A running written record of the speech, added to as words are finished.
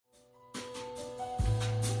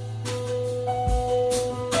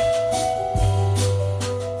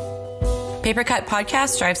Paper Cut Podcast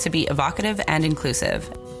strives to be evocative and inclusive.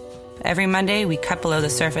 Every Monday, we cut below the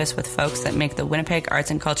surface with folks that make the Winnipeg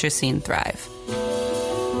arts and culture scene thrive.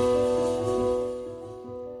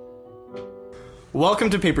 Welcome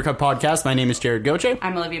to Paper Cut Podcast. My name is Jared Goche.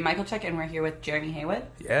 I'm Olivia Michaelchuk, and we're here with Jeremy Haywood.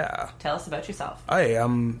 Yeah. Tell us about yourself. Hi,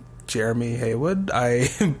 I'm Jeremy Haywood. I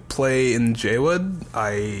play in Jaywood.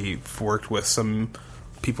 I've worked with some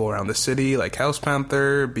people around the city, like House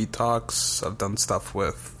Panther, Beat Talks. I've done stuff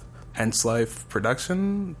with Hence Life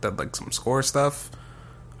Production, done like some score stuff.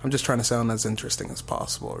 I'm just trying to sound as interesting as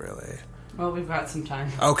possible, really. Well, we've got some time.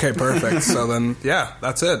 Okay, perfect. So then, yeah,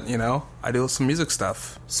 that's it, you know? I do some music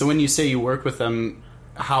stuff. So when you say you work with them,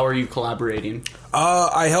 how are you collaborating?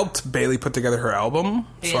 I helped Bailey put together her album.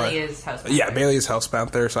 Bailey is House Panther. Yeah, Bailey is House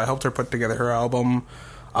Panther, so I helped her put together her album.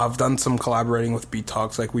 I've done some collaborating with Beat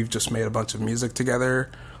Talks, like we've just made a bunch of music together.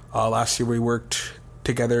 Last year we worked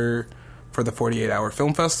together for the 48-hour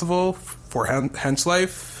film festival for Hence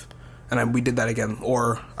Life, and then we did that again.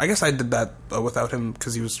 Or I guess I did that without him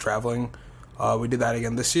because he was traveling. We did that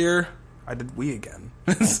again this year.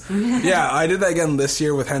 Yeah, I did that again this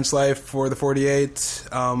year with Hence Life for the 48,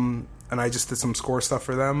 and I just did some score stuff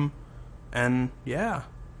for them. And yeah,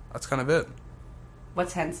 that's kind of it.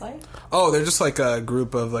 What's Hence Life? Oh, they're just like a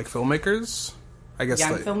group of like filmmakers, I guess.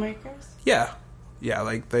 Young like, filmmakers? Yeah,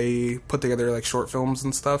 like they put together like short films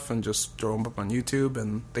and stuff and just throw them up on YouTube,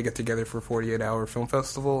 and they get together for a 48-hour film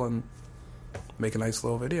festival and make a nice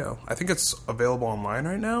little video. I think it's available online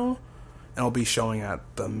right now, and it'll be showing at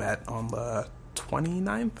the Met on the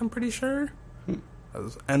 29th, I'm pretty sure.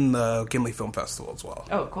 And the Gimli Film Festival as well.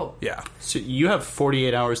 Oh, cool. Yeah. So you have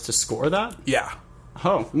 48 hours to score that? Yeah.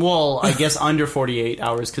 Oh, well, I guess under 48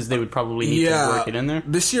 hours because they would probably need to work it in there.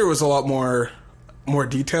 This year was a lot more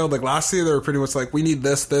detailed. Like last year, they were pretty much like, we need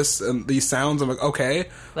this, and these sounds. I'm like, okay.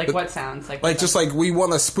 Like but, what sounds? Like just like, we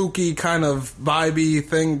want a spooky kind of vibey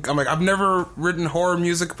thing. I'm like, I've never written horror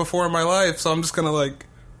music before in my life, so I'm just gonna like,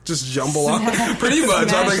 just jumble on. Pretty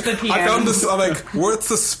much. I'm like, I found this, I'm like, what's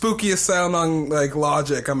the spookiest sound on like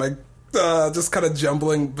Logic? I'm like, just kind of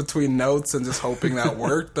jumbling between notes and just hoping that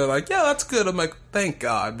worked. They're like, yeah, that's good. I'm like, thank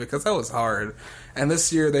God, because that was hard. And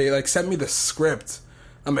this year they like sent me the script.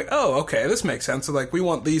 I'm like, oh, okay, this makes sense. So like, we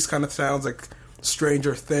want these kind of sounds, like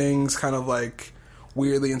Stranger Things, kind of like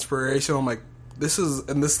weirdly inspirational. I'm like,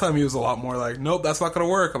 and this time he was a lot more like, nope, that's not going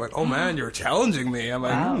to work. I'm like, oh man, you're challenging me. I'm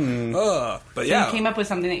like, but yeah. So you came up with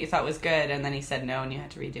something that you thought was good, and then he said no, and you had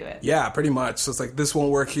to redo it. Yeah, pretty much. So it's like, this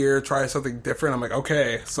won't work here, try something different. I'm like,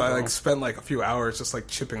 okay. So I like spent like a few hours just like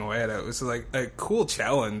chipping away at it. It was like a cool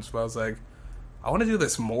challenge, but I was like, I want to do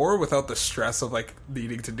this more without the stress of like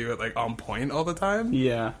needing to do it like on point all the time.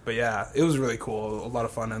 Yeah. But yeah, it was really cool, a lot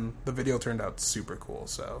of fun, and the video turned out super cool.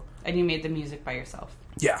 So. And you made the music by yourself.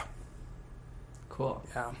 Yeah. Cool.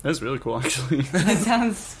 Yeah. That's really cool, actually. That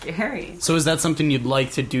sounds scary. So is that something you'd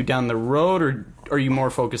like to do down the road, or are you more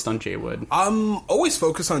focused on Jaywood? I'm always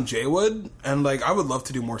focused on Jaywood, and like I would love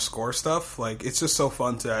to do more score stuff. Like it's just so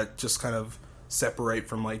fun to just kind of separate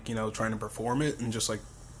from like, you know, trying to perform it and just like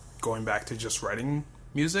going back to just writing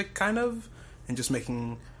music kind of, and just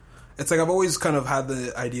making. It's like I've always kind of had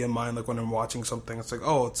the idea in mind, like when I'm watching something, it's like,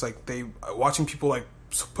 oh, it's like watching people like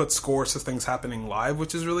put scores to things happening live,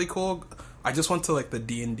 which is really cool. I just went to like the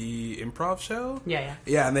D&D improv show.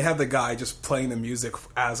 Yeah, and they have the guy just playing the music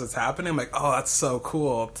as it's happening. I'm like, oh, that's so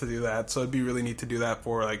cool to do that. So it'd be really neat to do that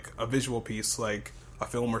for like a visual piece, like a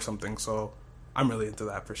film or something. So I'm really into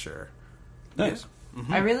that for sure. Nice. Yeah.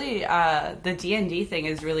 Mm-hmm. I really, the D&D thing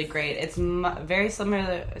is really great. It's very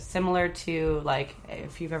similar to like,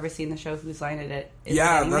 if you've ever seen the show Whose Line It Is.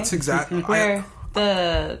 Yeah, that's exactly where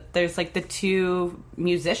there's like the two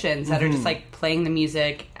musicians that are just like playing the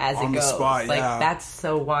music as on it goes. The spot, like yeah. That's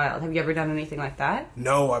so wild. Have you ever done anything like that?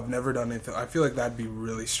 No, I've never done anything. I feel like that'd be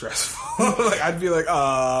really stressful. Like I'd be like,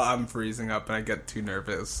 I'm freezing up, and I get too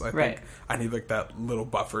nervous. I think I need like that little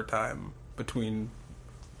buffer time between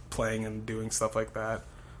playing and doing stuff like that.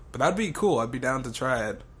 But that'd be cool. I'd be down to try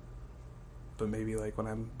it. But maybe like when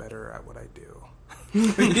I'm better at what I do.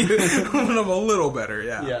 When I'm a little better,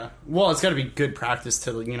 yeah. Yeah. Well, it's got to be good practice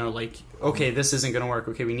to, you know, like, okay, this isn't going to work.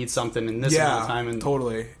 Okay, we need something in this amount of time. And,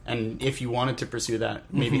 totally. And if you wanted to pursue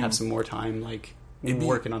that, maybe have some more time, like,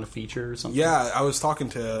 working on a feature or something. Yeah, I was talking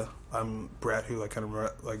to Brett, who like kind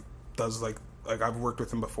of like does like I've worked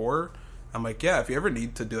with him before. I'm like, yeah, if you ever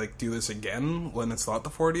need to do this again when it's not the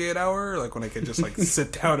 48 hour, like when I could just like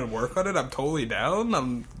sit down and work on it, I'm totally down.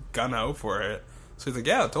 I'm gun out for it. So he's like,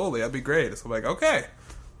 yeah, totally, that'd be great. So I'm like, okay,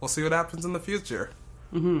 we'll see what happens in the future.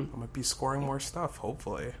 I might be scoring more stuff,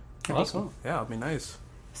 hopefully. Awesome. Yeah, it'd be nice.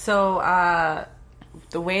 So,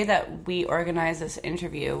 the way that we organized this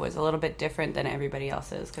interview was a little bit different than everybody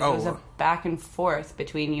else's, because it was a back and forth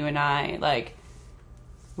between you and I. Like,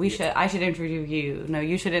 I should interview you. No,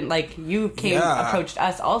 you shouldn't. Like, you approached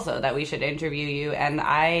us also that we should interview you, and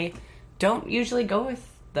I don't usually go with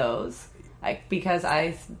those, like, because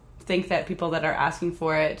I think that people that are asking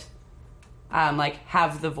for it, like,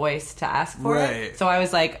 have the voice to ask for it. So I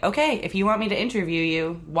was like, okay, if you want me to interview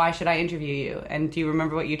you, why should I interview you? And do you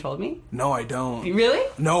remember what you told me? No, I don't. Really?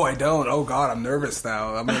 No, I don't. Oh, God, I'm nervous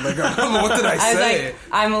now. I mean, like, what did I say? I was like,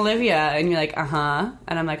 I'm Olivia. And you're like, uh-huh.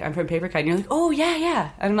 And I'm like, I'm from Paper Cut. And you're like, oh, yeah,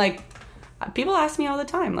 yeah. And I'm like, people ask me all the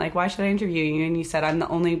time, like, why should I interview you? And you said, I'm the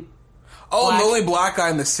only... I'm the only black guy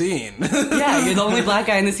in the scene. Yeah, you're the only black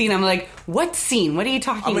guy in the scene. I'm like, what scene? What are you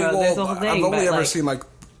talking about? There's a whole thing. I've only ever seen, like,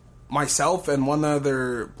 myself and one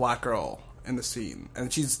other black girl in the scene,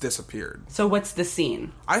 and she's disappeared. So what's the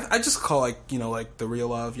scene? I just call, like, you know, like the Real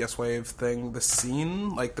Love, Yes Wave thing, the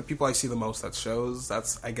scene. Like, the people I see the most at shows,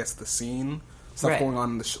 that's, I guess, the scene. Stuff going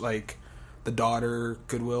on in the like the Daughter,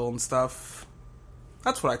 Goodwill and stuff.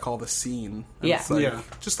 That's what I call the scene. And it's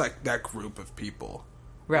like, just like that group of people.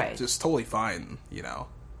 Right. Just totally fine, you know.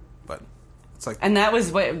 But it's like... And that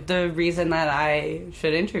was the reason that I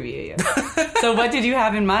should interview you. So what did you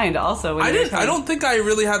have in mind also? When I don't think I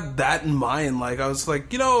really had that in mind. Like, I was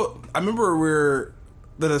like, you know, I remember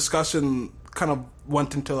the discussion kind of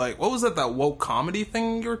went into, like, what was it, that woke comedy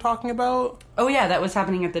thing you were talking about? Oh, yeah, that was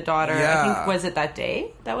happening at the Daughter. Yeah. I think, was it that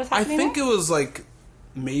day that was happening? I think it was, like,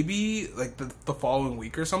 maybe, like, the following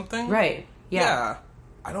week or something. Right, yeah.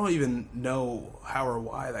 I don't even know how or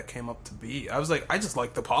why that came up to be. I was like, I just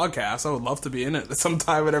like the podcast. I would love to be in it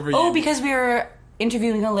sometime, whatever. Because we were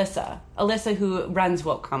interviewing Alyssa who runs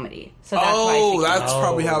woke comedy. So that's why that's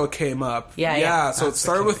probably how it came up. Yeah. So it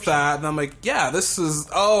started with that, and I'm like, this is.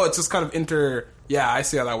 It's just kind of Yeah, I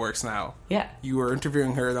see how that works now. Yeah. You were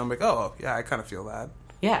interviewing her, and I'm like, I kind of feel that.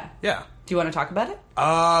 Yeah. Yeah. Do you want to talk about it?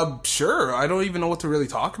 Sure. I don't even know what to really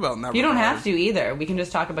talk about in that You don't have to either. We can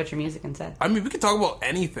just talk about your music instead. I mean, we can talk about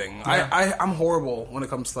anything. Yeah. I'm horrible when it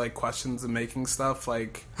comes to, like, questions and making stuff.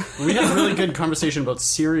 Like, we had a really good conversation about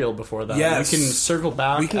cereal before that. Yes. We can circle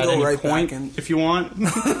back. We can at go any right point back in. if you want.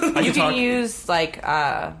 You can use, like,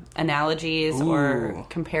 analogies or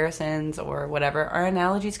comparisons or whatever. Are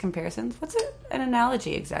analogies comparisons? What's an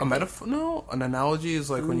analogy exactly? A metaphor? No, an analogy is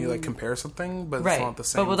like when you, like, compare something, but it's not the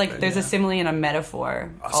same. But like, there's a simile and a metaphor.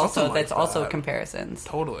 Also, like that's also comparisons.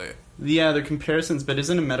 Totally. Yeah, they're comparisons, but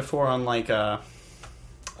isn't a metaphor on, like, a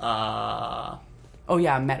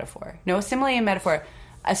metaphor. No, a simile and metaphor.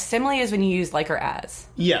 A simile is when you use like or as.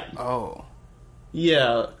 Yeah. Oh.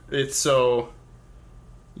 Yeah, it's so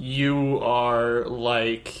you are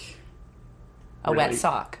like a wet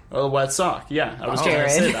sock. A wet sock, yeah. I was going to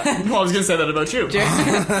Jared. say that. Well, I was going to say that about you.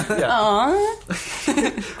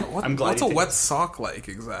 I'm glad. What's a wet sock like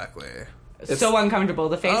exactly? It's so uncomfortable.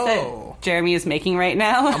 The face that Jeremy is making right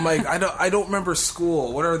now. I'm like, I don't remember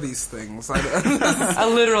school. What are these things? A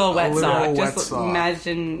literal wet sock. Wet Just sock.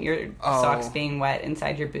 Imagine your socks being wet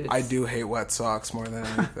inside your boots. I do hate wet socks more than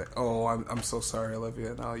anything. I'm so sorry,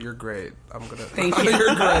 Olivia. No, you're great. Thank you.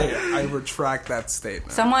 You're great. I retract that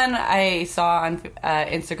statement. Someone I saw on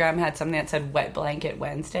Instagram had something that said Wet Blanket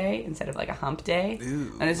Wednesday instead of like a hump day.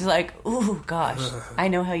 Ew. And it's just like, ooh, gosh, I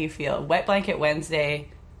know how you feel. Wet Blanket Wednesday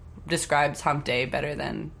describes hump day better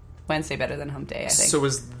than Wednesday better than hump day, I think. So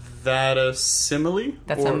is that a simile?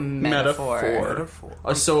 That's a metaphor.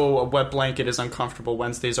 So a wet blanket is uncomfortable.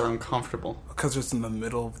 Wednesdays are uncomfortable. Because it's in the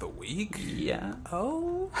middle of the week? Yeah.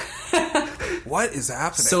 Oh. What is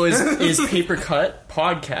happening? So is Paper Cut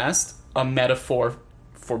podcast a metaphor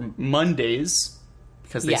for Mondays?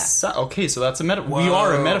 Because they suck. Okay, so that's a metaphor. We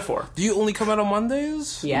are a metaphor. Do you only come out on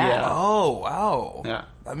Mondays? Yeah. Oh, wow. Yeah.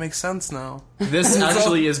 That makes sense now. This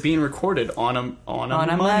actually is being recorded on a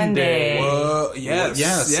Monday. Whoa, yes.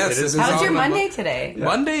 It is. How's your Monday today? Yeah.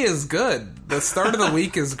 Monday is good. The start of the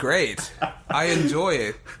week is great. I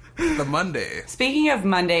enjoy the Monday. Speaking of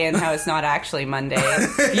Monday and how it's not actually Monday,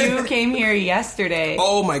 you came here yesterday.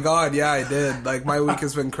 Oh my god, yeah, I did. Like, my week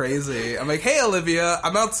has been crazy. I'm like, hey, Olivia,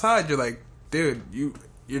 I'm outside. You're like, dude,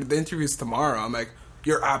 the interview's tomorrow. I'm like,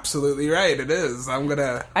 you're absolutely right. It is. I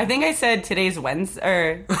think I said today's Wednesday,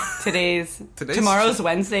 or tomorrow's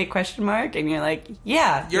Wednesday ? And you're like,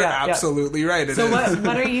 yeah. You're absolutely right. It so is.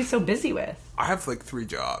 what are you so busy with? I have like 3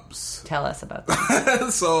 jobs. Tell us about them.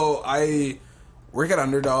 So I work at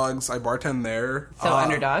Underdogs. I bartend there. So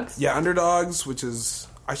Underdogs? Yeah, Underdogs, which is,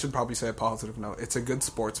 I should probably say a positive note. It's a good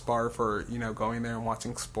sports bar for, going there and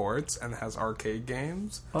watching sports, and it has arcade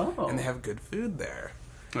games. Oh. And they have good food there.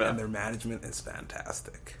 Yeah. And their management is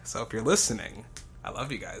fantastic. So if you're listening, I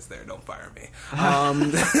love you guys there. Don't fire me.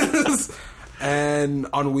 And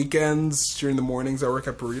on weekends, during the mornings, I work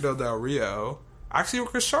at Burrito Del Rio. I actually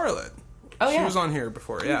work with Charlotte. Oh, yeah. She was on here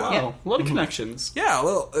before, yeah. Wow. Yeah. A lot of connections.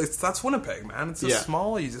 Yeah, that's Winnipeg, man. It's just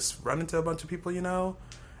small. You just run into a bunch of people you know.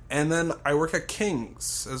 And then I work at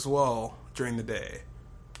King's as well during the day.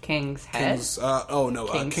 King's Head?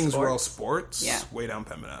 King's Royal Sports. Yeah. Way down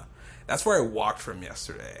Pembina. That's where I walked from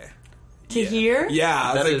yesterday. To here?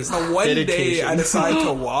 Yeah. That is one day I decided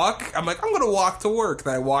to walk. I'm like, I'm going to walk to work.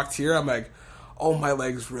 Then I walked here. I'm like, oh, my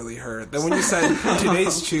legs really hurt. Then when you said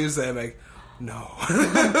today's Tuesday, I'm like, no.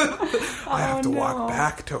 I have to walk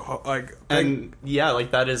back to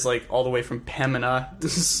that is like all the way from Pembina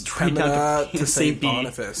straight down to St.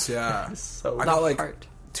 Boniface. Yeah. So I got like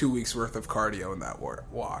 2 weeks worth of cardio in that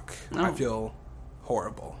walk. Oh. I feel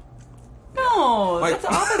horrible. No, that's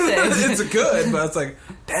opposite. It's good, but it's like,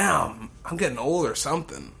 damn, I'm getting old or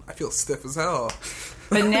something. I feel stiff as hell.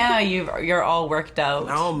 But now you're all worked out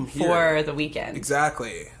now for the weekend.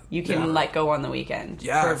 Exactly. You can let go on the weekend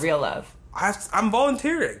for real love. I'm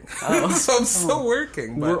volunteering. So I'm still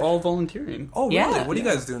working. But... We're all volunteering. Oh, really? Yeah. What are you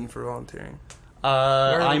guys doing for volunteering?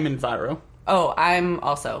 I'm in Viro. Oh, I'm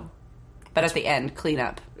also. But at the end, clean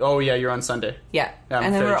up. Oh, yeah, you're on Sunday. Yeah.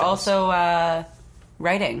 And then we're also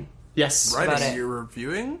writing. Yes. Writing? You're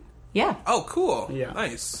reviewing? Yeah. Oh, cool. Yeah.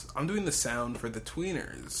 Nice. I'm doing the sound for the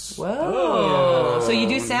Tweeners. Whoa. So you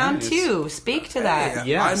do sound too. Speak to that.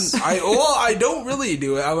 Yes. I don't really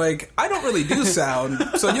do it. I'm like, I don't really do sound.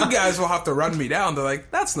 So you guys will have to run me down. They're like,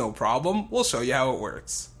 that's no problem. We'll show you how it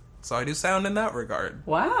works. So I do sound in that regard.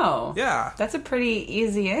 Wow. Yeah. That's a pretty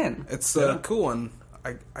easy in. It's a cool one.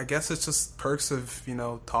 I guess it's just perks of,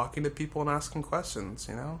 talking to people and asking questions,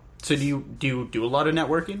 So do you do a lot of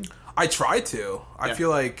networking? I try to. I feel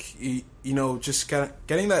like, just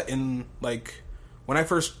getting that in, like, when I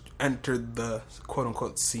first entered the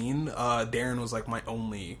quote-unquote scene, Darren was, like, my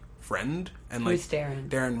only friend. And Who's Darren?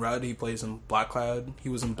 Darren Rudd, he plays in Black Cloud. He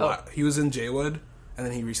was in Jaywood, and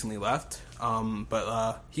then he recently left.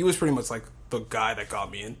 But he was pretty much, like, the guy that got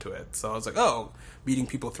me into it. So I was like, meeting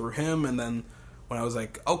people through him, and then when I was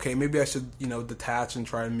like, okay, maybe I should, detach and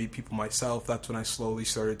try and meet people myself, that's when I slowly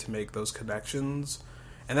started to make those connections.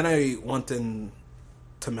 And then I went in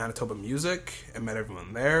to Manitoba Music and met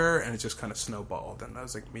everyone there, and it just kind of snowballed. And I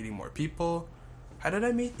was like meeting more people. How did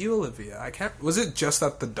I meet you, Olivia? Was it just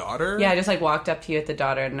at the Daughter? Yeah, I just like walked up to you at the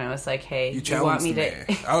Daughter, and I was like, "Hey, you want me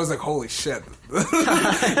to?" I was like, "Holy shit!"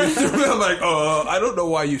 I'm like, "Oh, I don't know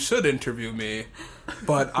why you should interview me,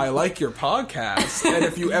 but I like your podcast, and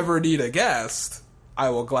if you ever need a guest, I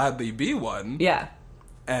will gladly be one." Yeah.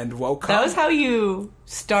 And welcome. That was how you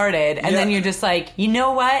started, and then you're just like, you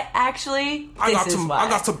know what? Actually, I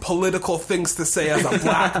got some political things to say as a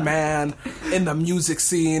black man in the music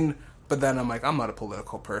scene. But then I'm like, I'm not a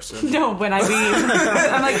political person. No, when I leave,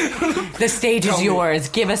 I'm like, the stage is yours.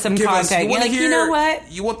 Give us some content. You're like, you know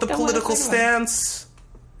what? You want the political stance?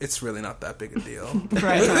 It's really not that big a deal.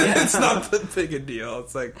 Right. Yeah. It's not that big a deal.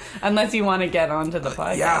 It's like... Unless you want to get onto the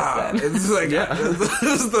podcast, then. It's like, this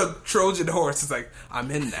is the Trojan horse. It's like,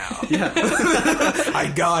 I'm in now. Yeah.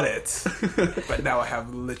 I got it. But now I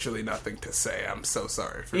have literally nothing to say. I'm so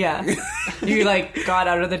sorry for me. You, like, got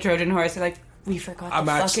out of the Trojan horse. You're like... We forgot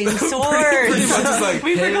the fucking sword. Pretty much just like,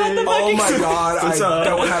 we forgot the fucking sword. Oh my god, I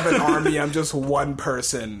don't have an army. I'm just one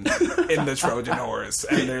person in the Trojan horse.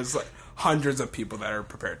 And there's like hundreds of people that are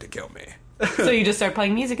prepared to kill me. So you just start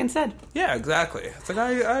playing music instead. Yeah, exactly. It's like,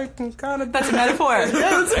 I can kind of... That's a metaphor.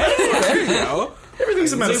 There you go.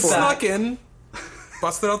 Everything's a metaphor. Just snuck in,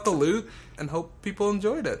 busted out the loot, and hope people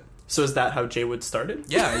enjoyed it. So is that how Jaywood started?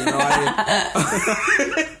 Yeah,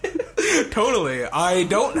 totally. I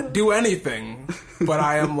don't do anything, but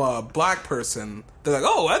I am a black person. They're like,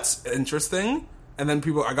 oh, that's interesting. And then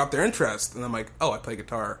I got their interest. And I'm like, oh, I play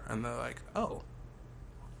guitar. And they're like, oh,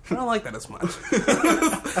 I don't like that as much.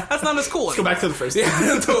 That's not as cool. Let's go back to the first.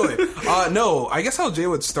 Yeah, totally. No, I guess how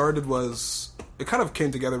Jaywood started was... It kind of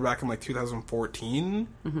came together back in like 2014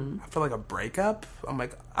 after like a breakup. I'm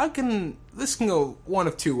like, this can go one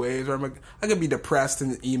of two ways. Or I'm like, I could be depressed in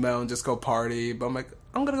the email and just go party. But I'm like,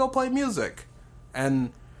 I'm going to go play music.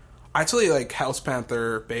 And actually like House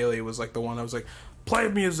Panther Bailey was like the one I was like, play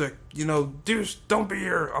music, don't be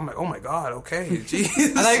here. I'm like, oh my god, okay, jeez.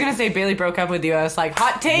 I thought you were going to say Bailey broke up with you. I was like,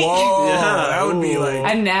 hot take. Whoa, that would be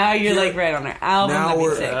like... And now you're like right on her album. Now That'd we're...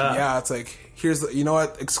 be sick. Yeah, it's like... Here's you know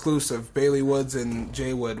what? Exclusive. Bailey Woods and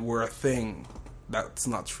Jaywood were a thing. That's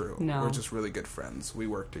not true. No. We're just really good friends. We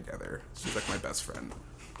work together. She's like my best friend.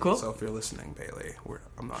 Cool. So if you're listening, Bailey,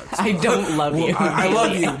 I'm not... I don't love you. I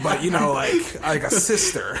love you, but like a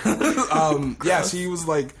sister. Yeah, she was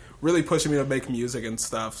like really pushing me to make music and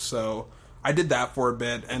stuff. So I did that for a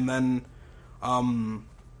bit, and then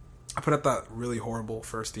I put out that really horrible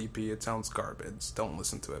first EP. It sounds garbage. Don't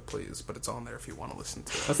listen to it, please. But it's on there if you want to listen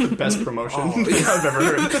to it. That's the best promotion I've ever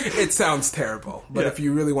heard. It sounds terrible. But if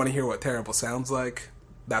you really want to hear what terrible sounds like,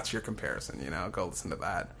 that's your comparison, Go listen to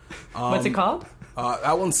that. What's it called?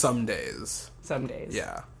 That one's Some Days. Some Days.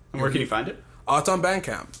 Yeah. And where can you find it? It's on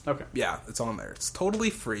Bandcamp. Okay. Yeah, it's on there. It's totally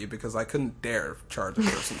free because I couldn't dare charge a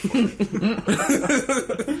person for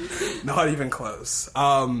it. Not even close.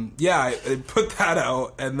 I put that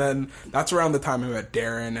out, and then that's around the time I met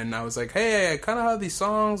Darren, and I was like, hey, I kind of have these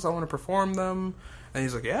songs. I want to perform them. And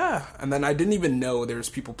he's like, yeah. And then I didn't even know there was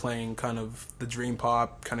people playing kind of the dream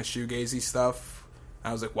pop, kind of shoegazy stuff.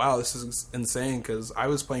 I was like, wow, this is insane, because I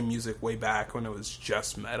was playing music way back when it was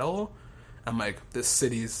just metal. I'm like, this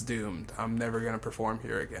city's doomed. I'm never going to perform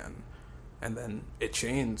here again. And then it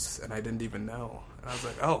changed, and I didn't even know. And I was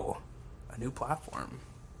like, oh, a new platform.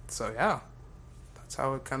 So, yeah, that's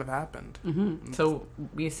how it kind of happened. Mm-hmm. So,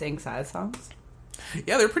 you sing sad songs?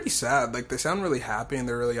 Yeah, they're pretty sad. Like, they sound really happy, and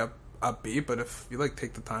they're really upbeat, but if you,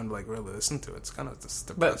 take the time to, really listen to it, it's kind of just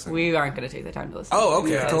depressing. But we aren't going to take the time to listen to it.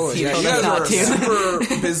 Okay, totally. Yeah, you guys are super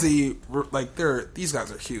busy. These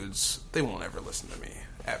guys are huge. They won't ever listen to me,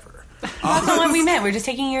 ever. That's not what we meant. We're just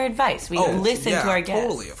taking your advice. We listen to our guests.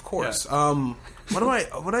 Totally, of course. Yeah.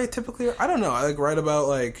 What I typically... I don't know. I, write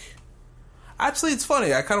about, Actually, it's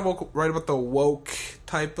funny. I kind of write about the woke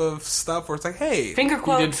type of stuff where it's like, hey... Finger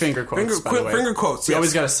quotes. You did finger quotes, by the way. Finger quotes, You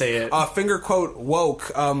always got to say it. Finger quote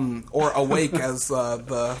woke, or awake as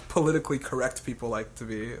the politically correct people like to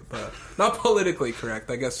be. Not politically correct,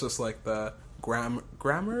 I guess just the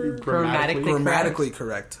grammatically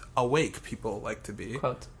correct. Awake people like to be.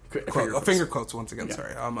 Quote. Finger quotes once again,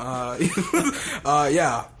 sorry.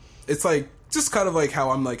 Yeah. It's just kind of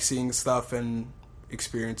how I'm seeing stuff and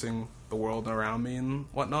experiencing the world around me and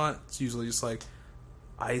whatnot. It's usually just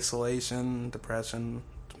isolation, depression,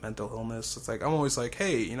 mental illness. It's I'm always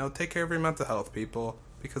hey, take care of your mental health, people,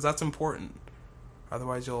 because that's important.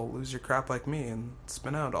 Otherwise you'll lose your crap like me and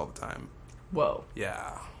spin out all the time. Whoa.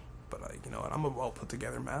 Yeah. But you know what, I'm a well put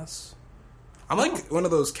together mess. I'm one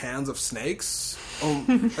of those cans of snakes.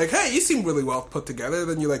 Hey, you seem really well put together.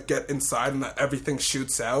 Then you get inside and everything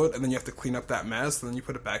shoots out, and then you have to clean up that mess, and then you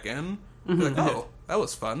put it back in. Mm-hmm. You're oh, that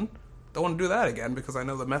was fun. Don't want to do that again because I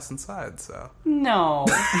know the mess inside. So no,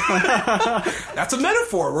 that's a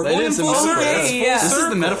metaphor. We're going full circle. Yeah. This is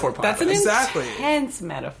the metaphor part. That's an intense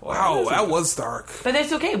metaphor. Wow, that was dark. But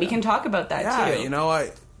it's okay. We can talk about that too.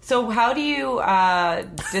 Yeah, So how do you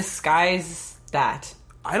disguise that?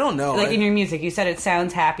 I don't know. In your music, you said it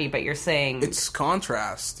sounds happy, but you're saying... It's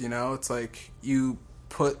contrast, It's you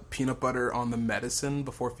put peanut butter on the medicine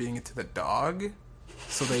before feeding it to the dog,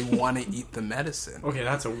 so they want to eat the medicine. Okay,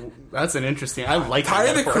 that's an interesting... I like that.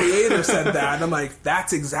 Tyler, the creator, said that, and I'm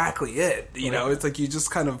that's exactly it. It's you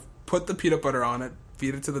just kind of put the peanut butter on it,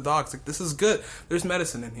 feed it to the dog. It's this is good. There's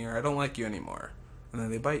medicine in here. I don't like you anymore. And then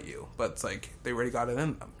they bite you, but it's they already got it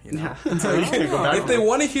in them, Yeah. It's if they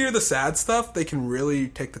want to hear the sad stuff, they can really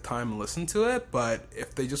take the time and listen to it, but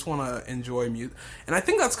if they just want to enjoy music... And I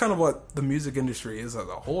think that's kind of what the music industry is as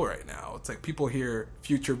a whole right now. It's people hear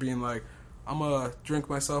Future being I'm gonna drink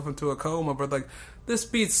myself into a coma, but this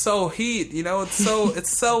beat's so heat, it's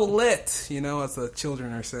so lit, as the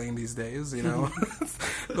children are saying these days, If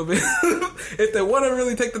they want to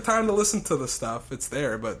really take the time to listen to the stuff, it's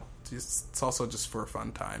there, but it's also just for a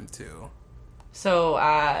fun time too. So,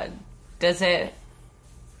 does it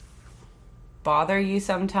bother you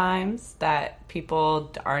sometimes that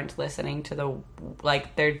people aren't listening to the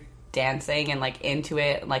they're dancing and into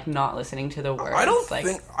it, not listening to the words?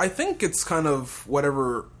 I think it's kind of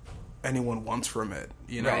whatever anyone wants from it,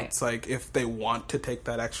 Right. It's if they want to take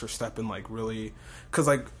that extra step and really, because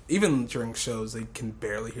even during shows they can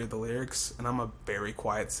barely hear the lyrics, and I'm a very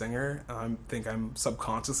quiet singer, and I think I'm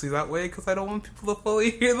subconsciously that way because I don't want people to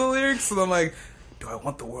fully hear the lyrics, so I'm do I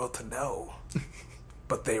want the world to know?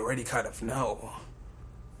 But they already kind of know.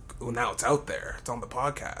 Well, now it's out there. It's on the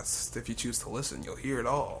podcast. If you choose to listen, you'll hear it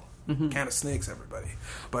all. Mm-hmm. Can of snakes, everybody.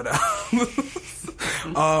 But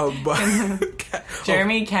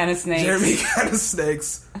Jeremy Can of Snakes. Jeremy Can of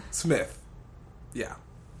Snakes Smith. Yeah.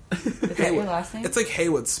 Is that your last name? It's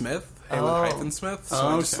Haywood Smith. Haywood Smith. So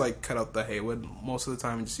I just cut out the Haywood most of the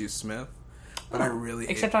time and just use Smith. But I really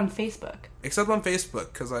except on Facebook. Except on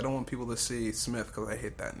Facebook, because I don't want people to see Smith because I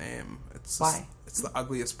hate that name. Why? It's the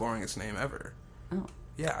ugliest, boringest name ever. Oh.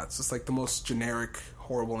 Yeah, it's just the most generic,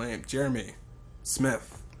 horrible name. Jeremy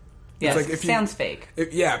Smith. Yeah, like sounds fake.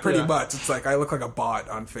 Pretty much. It's like I look like a bot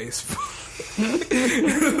on Facebook.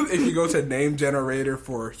 If you go to name generator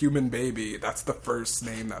for human baby, that's the first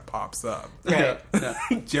name that pops up. Right. Yeah.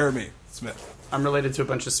 Jeremy Smith. I'm related to a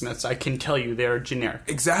bunch of Smiths. I can tell you they're generic.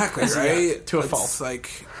 Exactly, right? To a fault. It's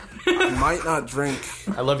like, I might not drink...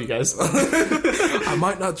 I love you guys. I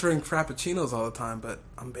might not drink Frappuccinos all the time, but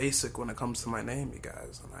I'm basic when it comes to my name, you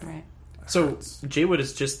guys. And right. So, Jaywood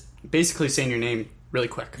is just basically saying your name really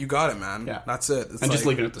quick. You got it, man. Yeah. That's it. It's just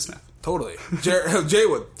leaving it to Smith. Totally.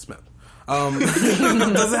 Jaywood Smith.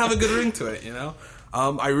 Doesn't have a good ring to it, you know?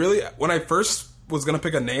 When I first was going to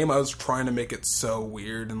pick a name, I was trying to make it so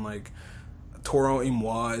weird and like... Toro y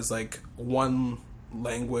Moi is like one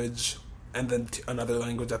language and then another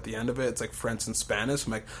language at the end of it. It's like French and Spanish.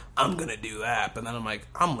 I'm like, I'm gonna do that, but then I'm like,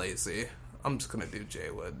 I'm lazy. I'm just gonna do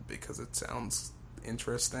Jaywood because it sounds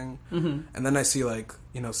interesting. Mm-hmm. And then I see like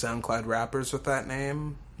SoundCloud rappers with that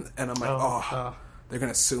name, and I'm like, they're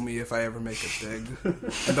gonna sue me if I ever make it big,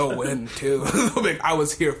 and they'll win too. They'll be like, I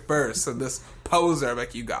was here first, and this poser, I'm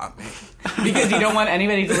like, you got me. Because you don't want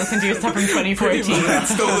anybody to listen to your stuff from 2014.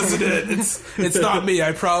 Still listen to it. It's not me,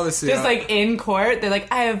 I promise you. Just like in court, they're like,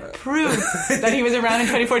 I have proof that he was around in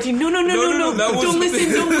 2014. No. Don't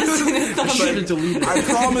listen. I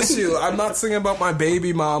promise you, I'm not singing about my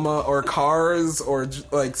baby mama or cars or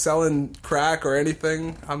like selling crack or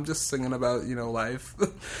anything. I'm just singing about life.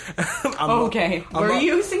 Okay. Were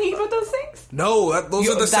you singing about those things? No, those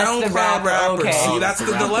are the SoundCloud rappers. Okay. See, that's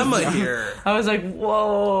the dilemma here. I was like,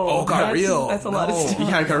 whoa. Oh, got real. That's a lot of stuff.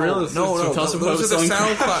 Yeah, got real. No. Those are the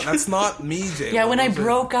SoundCloud. That's not me, Jay. Yeah, when I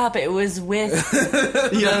broke up, it was with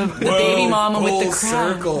the baby mama with the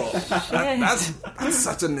crack. Circle. That's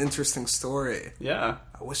such an interesting story. Yeah.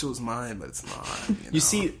 I wish it was mine, but it's not. You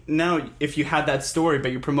see, now, if you had that story,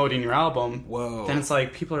 but you're promoting your album, whoa, then it's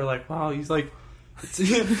like, people are like, wow, he's like...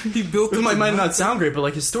 he built it. Might not sound great, but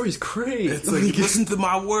like his story's great. It's like, listen to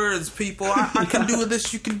my words, people. I can do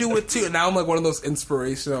this. You can do it too. And now I'm like one of those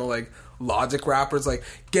inspirational like Logic rappers. Like,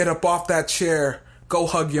 get up off that chair, go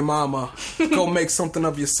hug your mama, go make something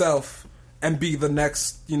of yourself, and be the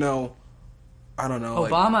next. I don't know,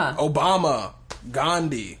 Obama,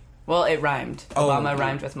 Gandhi. Well, it rhymed. Obama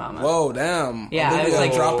rhymed with mama. Whoa, damn. Yeah, I was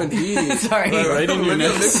like... dropping E. Sorry. Right in your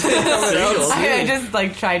next I just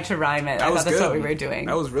like tried to rhyme it. I thought that's what we were doing.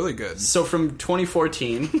 That was really good. So from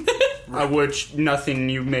 2014, which nothing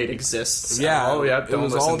you made exists. Yeah. Oh, yeah. It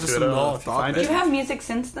was all just it at all. Find Do it. you have music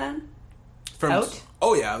since then? Out?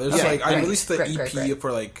 Oh, yeah. There's I released the EP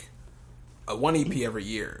for like one EP every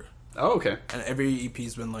year. Oh, okay. And every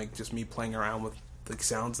EP's been like just me playing around with like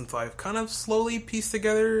sounds until I've kind of slowly pieced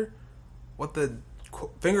together what the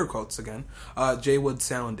finger quotes again Jaywood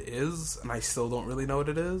sound is, and I still don't really know what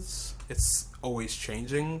it is. It's always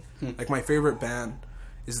changing. Like my favorite band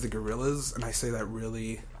is the Gorillaz, and I say that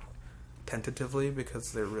really tentatively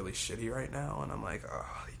because they're really shitty right now, and I'm like,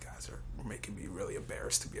 oh, you guys are making me really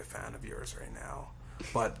embarrassed to be a fan of yours right now.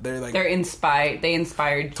 But they're inspired. They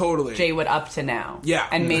inspired totally Jaywood up to now. Yeah,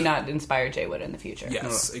 and may not inspire Jaywood in the future.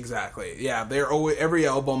 Yes, exactly. Yeah, every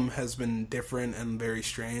album has been different and very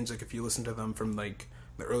strange. Like if you listen to them from like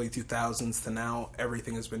the early 2000s to now,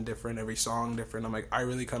 everything has been different. Every song different. I'm like, I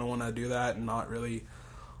really kind of want to do that and not really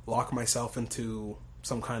lock myself into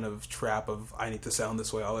some kind of trap of I need to sound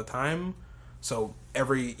this way all the time. So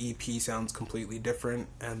every EP sounds completely different.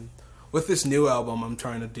 And with this new album, I'm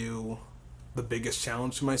trying to do the biggest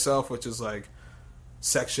challenge to myself, which is like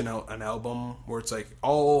section out an album where it's like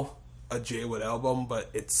all a Jaywood album, but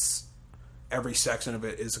it's every section of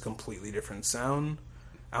it is a completely different sound.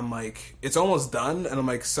 I'm like, it's almost done, and I'm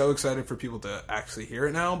like so excited for people to actually hear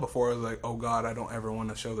it now. Before I was like, oh god, I don't ever want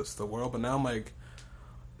to show this to the world, but now I'm like,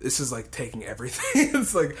 this is like taking everything.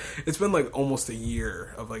 It's like, it's been like almost a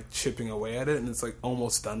year of like chipping away at it, and it's like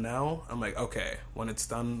almost done now. I'm like, okay, when it's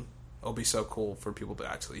done, it'll be so cool for people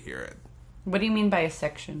to actually hear it. What do you mean by a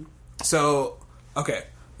section? So, okay,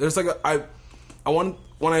 there's like when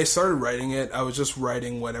I started writing it, I was just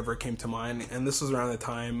writing whatever came to mind, and this was around the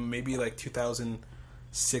time, maybe like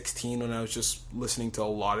 2016, when I was just listening to a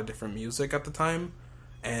lot of different music at the time,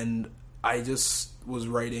 and I just was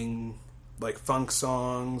writing like funk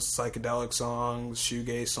songs, psychedelic songs,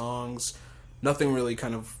 shoegaze songs, nothing really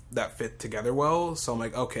kind of that fit together well. So I'm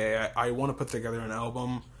like, okay, I want to put together an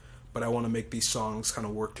album, but I want to make these songs kind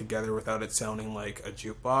of work together without it sounding like a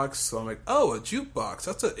jukebox. So I'm like, oh, a jukebox,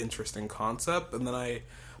 that's an interesting concept. And then I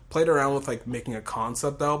played around with like making a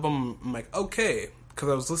concept album. I'm like, okay, because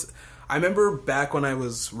I was listening. I remember back when I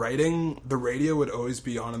was writing, the radio would always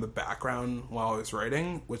be on in the background while I was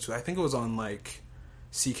writing, which I think it was on like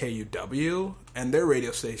CKUW, and their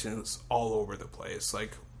radio stations all over the place.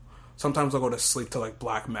 Like, sometimes I'll go to sleep to like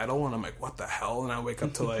black metal and I'm like, what the hell? And I wake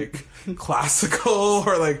up to like classical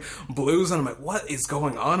or like blues and I'm like, what is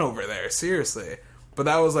going on over there? Seriously. But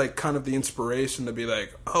that was like kind of the inspiration to be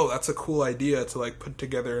like, oh, that's a cool idea to like put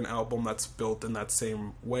together an album that's built in that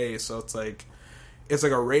same way. So it's like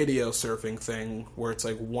a radio surfing thing where it's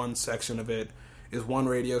like one section of it is one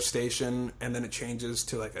radio station and then it changes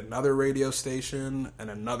to like another radio station and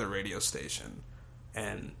another radio station.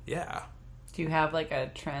 And yeah. Do you have like a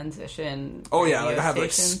transition? Oh yeah, like I have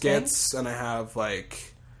like skits and I have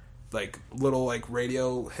like little like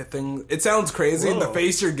radio hit thing. It sounds crazy. Whoa. The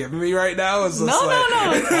face you're giving me right now is just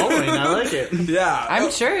no. It's following. I like it. Yeah,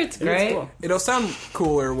 I'm sure it's great. Cool. It'll sound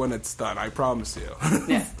cooler when it's done. I promise you.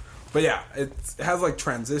 Yeah. But yeah, it has like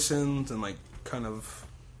transitions and like kind of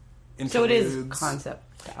interludes. So it is concept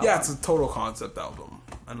album. Yeah, it's a total concept album.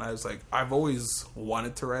 And I was like, I've always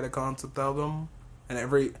wanted to write a concept album, and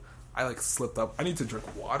I like slipped up. I need to drink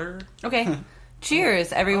water. Okay.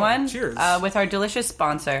 Cheers, everyone. Cheers. With our delicious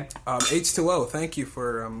sponsor. H2O, thank you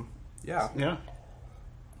for, Yeah.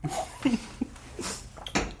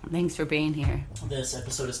 Thanks for being here. This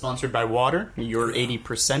episode is sponsored by water. You're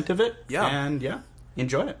 80% of it. Yeah. And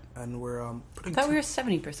enjoy it. And we're, I thought we were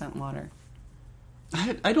 70% water.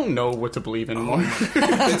 I don't know what to believe anymore.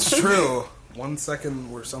 It's true. 1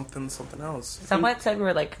 second we're something else. Someone said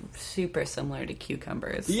we're like super similar to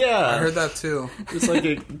cucumbers. Yeah. I heard that too. It's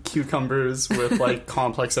like cucumbers with like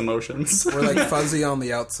complex emotions. We're like fuzzy on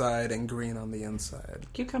the outside and green on the inside.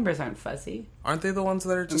 Cucumbers aren't fuzzy. Aren't they the ones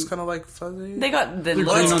that are just kind of like fuzzy? They got the green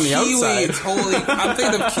on the outside. Holy, I'm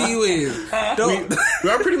thinking of kiwis. We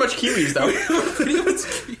are pretty much kiwis though. Pretty much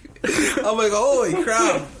kiwis. I'm like, holy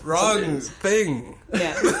crap, wrong thing.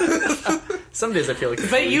 Yeah. Some days I feel like...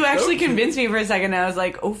 But you actually convinced me for a second. I was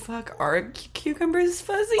like, oh fuck, are cucumbers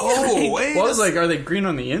fuzzy? Oh, wait. Well, I was like, are they green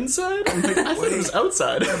on the inside? I'm like, I thought it was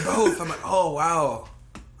outside. They're both. I'm like, oh, wow.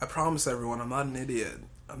 I promise everyone, I'm not an idiot.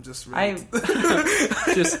 I'm just really...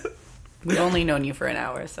 We've only known you for an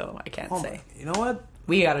hour, so I can't say. You know what?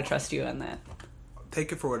 We gotta trust you on that.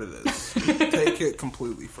 Take it for what it is. Take it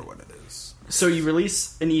completely for what it is. So you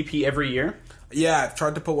release an EP every year? Yeah, I've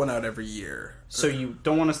tried to put one out every year. So you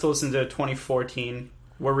don't want us to listen to 2014.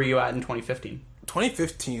 Where were you at in 2015?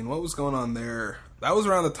 2015, what was going on there? That was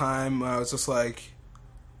around the time I was just like...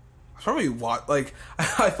 I probably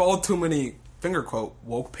I followed too many, finger quote,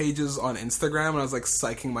 woke pages on Instagram, and I was like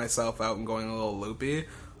psyching myself out and going a little loopy.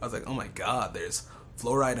 I was like, oh my god, there's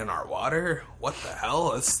fluoride in our water? What the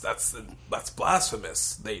hell? That's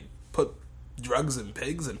blasphemous. They put drugs in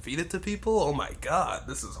pigs and feed it to people? Oh my god,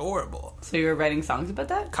 this is horrible. So you were writing songs about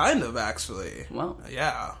that? Kind of, actually. Well.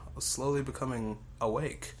 Yeah, I was slowly becoming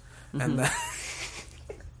awake. Mm-hmm. And then...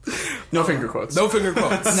 No finger quotes. No finger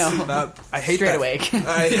quotes. No. I hate straight that. Awake.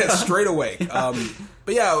 Yeah, straight awake.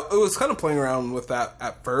 But yeah, it was kind of playing around with that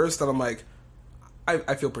at first, and I'm like,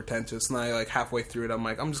 I feel pretentious, and I like halfway through it, I'm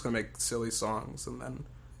like, I'm just gonna make silly songs, and then,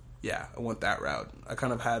 yeah, I went that route. I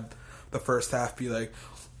kind of had the first half be like,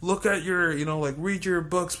 look at your, like, read your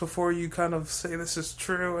books before you kind of say this is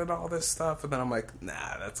true and all this stuff. And then I'm like,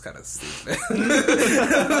 nah, that's kind of stupid.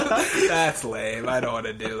 That's lame. I don't want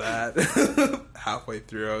to do that. Halfway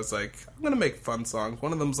through, I was like, I'm going to make fun songs.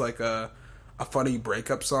 One of them's like a funny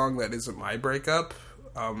breakup song that isn't my breakup.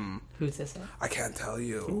 Who's this? I can't tell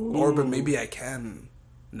you. Ooh. But maybe I can.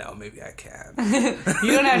 No, maybe I can.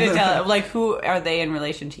 You don't have to tell. Like, who are they in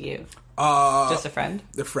relation to you? Just a friend?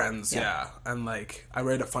 They're friends, yeah. And, like, I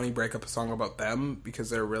wrote a funny breakup song about them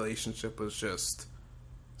because their relationship was just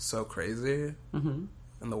so crazy in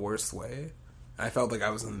the worst way. And I felt like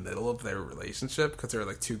I was in the middle of their relationship because they were,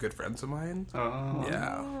 like, two good friends of mine. Oh.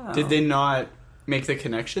 Yeah. Did they not make the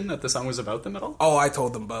connection that the song was about them at all? Oh, I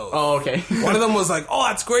told them both. Oh, okay. One of them was like, oh,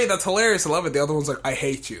 that's great, that's hilarious, I love it. The other one's like, I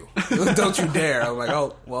hate you. Don't you dare. I'm like,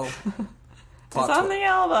 oh, well... It's on the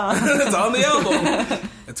album. It's on the album.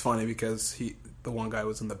 It's funny because the one guy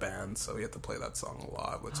was in the band, so he had to play that song a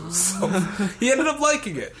lot, which was so... He ended up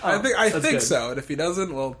liking it. I think so. And if he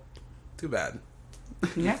doesn't, well, too bad.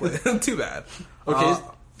 Yeah. Too bad. Okay.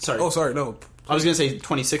 Sorry. Oh, sorry. No. I was going to say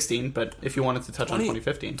 2016, but if you wanted to touch on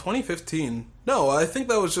 2015. 2015. No, I think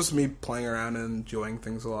that was just me playing around and enjoying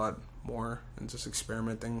things a lot more and just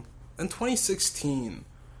experimenting. In 2016,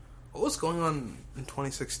 what was going on in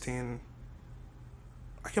 2016?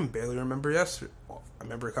 I can barely remember yesterday. Well, I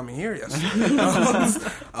remember coming here yesterday.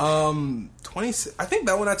 I think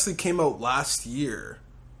that one actually came out last year.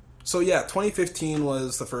 So yeah, 2015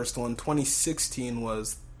 was the first one. 2016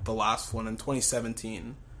 was the last one, and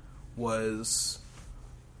 2017 was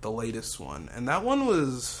the latest one. And that one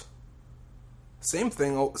was same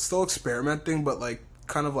thing, still experimenting, but like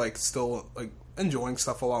kind of like still like enjoying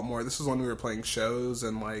stuff a lot more. This was when we were playing shows,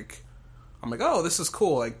 and like, I'm like, oh, this is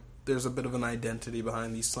cool. Like, there's a bit of an identity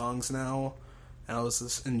behind these songs now, and I was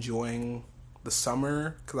just enjoying the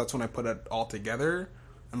summer because that's when I put it all together.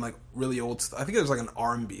 And like really old stuff. I think there's like an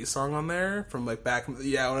R&B song on there from like back. When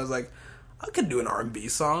I was like, I could do an R&B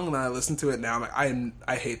song. And then I listen to it now. I'm like,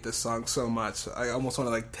 I hate this song so much. I almost want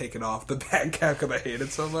to like take it off the Bandcamp because I hate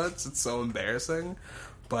it so much. It's so embarrassing.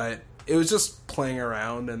 But it was just playing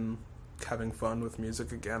around and having fun with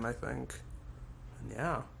music again, I think. And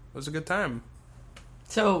yeah, it was a good time.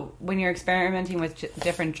 So when you're experimenting with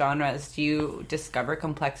different genres, do you discover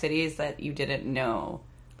complexities that you didn't know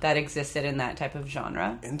that existed in that type of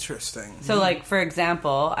genre? Interesting. So, like, for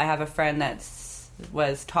example, I have a friend that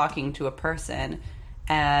was talking to a person,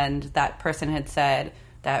 and that person had said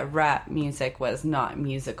that rap music was not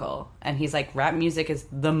musical. And he's like, rap music is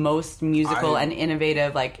the most musical and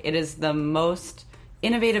innovative. Like, it is the most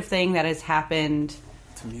innovative thing that has happened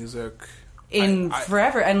to music in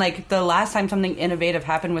forever. And, like, the last time something innovative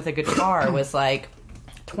happened with a guitar was, like,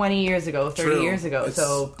 20 years ago, 30 years ago.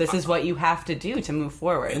 So this is what you have to do to move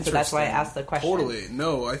forward. So that's why I asked the question. Totally.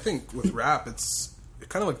 No, I think with rap, it's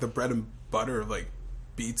kind of like the bread and butter of like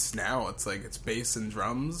beats now. It's like it's bass and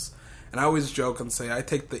drums. And I always joke and say I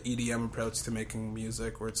take the EDM approach to making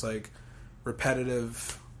music where it's like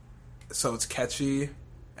repetitive, so it's catchy,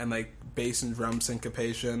 and like bass and drum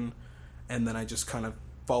syncopation. And then I just kind of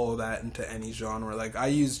follow that into any genre. Like I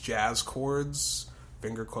use jazz chords,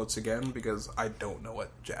 finger quotes again, because I don't know what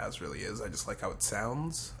jazz really is. I just like how it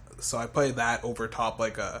sounds. So I play that over top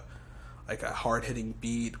like a hard-hitting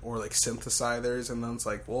beat or like synthesizers, and then it's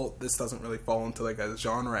like, well, this doesn't really fall into like a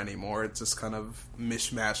genre anymore. It's just kind of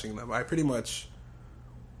mishmashing them. I pretty much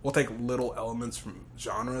will take little elements from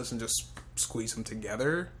genres and just squeeze them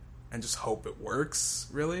together and just hope it works,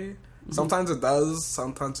 really. Sometimes it does,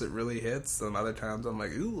 sometimes it really hits, and other times I'm like,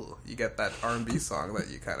 ooh, you get that R&B song that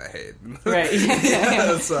you kind of hate. Right.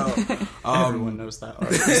 Yeah, so everyone knows that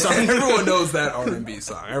R&B song. Everyone knows that R&B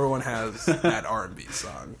song. Everyone has that R&B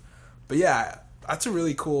song. But yeah, that's a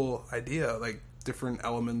really cool idea, like different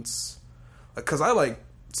elements. Because I like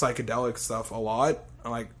psychedelic stuff a lot.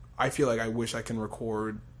 I feel like I wish I can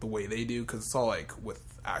record the way they do, because it's all like with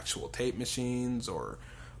actual tape machines or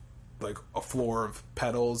like a floor of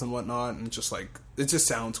pedals and whatnot, and just like it just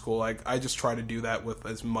sounds cool. Like I just try to do that with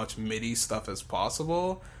as much MIDI stuff as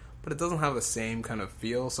possible, but it doesn't have the same kind of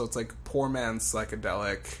feel. So it's like poor man's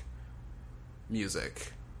psychedelic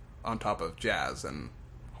music on top of jazz and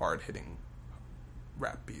hard hitting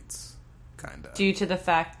rap beats, kind of. Due to the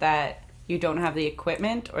fact that you don't have the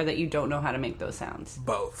equipment, or that you don't know how to make those sounds?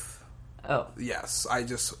 Both. Oh. Yes, I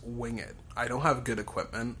just wing it. I don't have good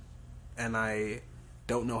equipment, and I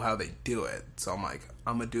don't know how they do it, so I'm like,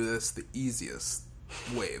 I'm gonna do this the easiest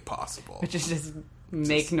way possible, which is just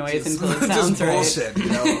make noise until it sounds just bullshit, right.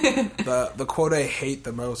 You know, the quote I hate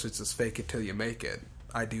the most, which is fake it till you make it.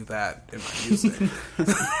 I do that in my music.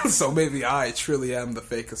 So maybe I truly am the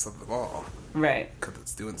fakest of them all, right? Because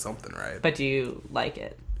it's doing something right. But do you like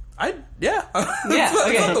it? Yeah. Yeah,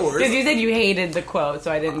 okay. Because you said you hated the quote,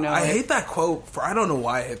 so I didn't know. I hate that quote. I don't know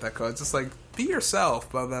why I hate that quote. It's just like, be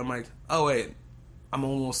yourself. But then I'm like, oh wait, I'm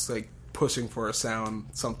almost like pushing for a sound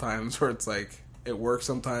sometimes where it's like it works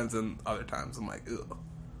sometimes, and other times I'm like, ugh.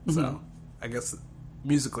 Mm-hmm. So I guess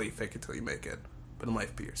musically, fake it till you make it, but in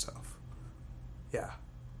life, be yourself. Yeah,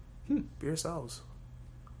 be yourselves.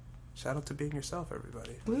 Shout out to being yourself,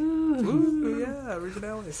 everybody. Woo, yeah,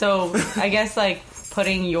 originality. So I guess like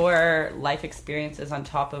putting your life experiences on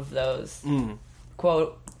top of those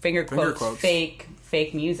quote finger quotes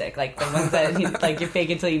fake music, like the ones that like you fake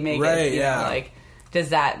it till you make it. You know, like.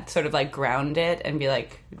 Does that sort of, like, ground it and be,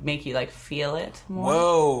 like, make you, like, feel it more?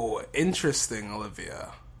 Whoa, interesting,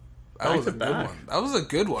 Olivia. That was a good one. That was a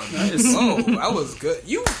good one. Nice. Whoa, that was good.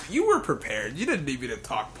 You were prepared. You didn't need me to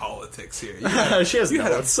talk politics here. She has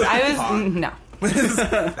notes. No.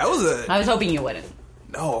 That was a... I was hoping you wouldn't.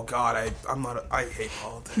 Oh, God, I hate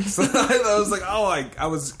politics. I was like, I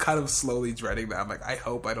was kind of slowly dreading that. I'm like, I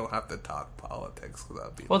hope I don't have to talk politics.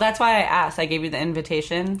 Well, that's why I asked. I gave you the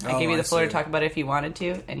invitation. I gave you the floor to talk about it if you wanted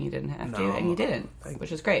to, and you didn't have to, and you didn't,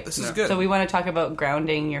 which is great. This is good. So we want to talk about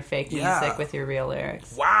grounding your fake music with your real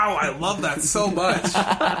lyrics. Wow, I love that so much.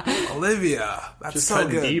 Olivia, that's just so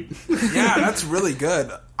good. Deep. Yeah, that's really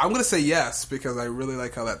good. I'm going to say yes, because I really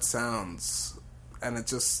like how that sounds. And it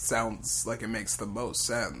just sounds like it makes the most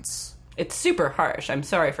sense. It's super harsh. I'm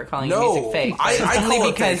sorry for calling music fake. I only call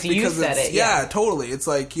it because fake you said it. Yeah, totally. It's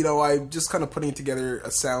like, you know, I'm just kind of putting together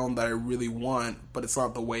a sound that I really want, but it's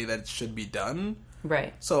not the way that it should be done.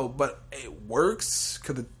 Right. So, but it works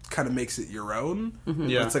because it kind of makes it your own. Mm-hmm.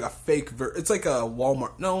 Yeah. It's like a fake. It's like a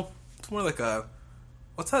Walmart. No, it's more like a.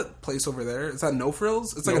 What's that place over there? Is that No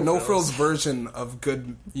Frills? It's like a No Frills version of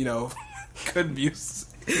good, good music.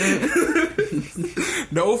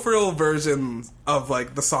 No Frill version of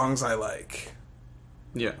like the songs I like.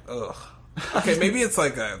 Yeah. Ugh. Okay, maybe it's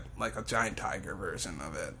like a Giant Tiger version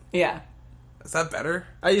of it. Yeah. Is that better?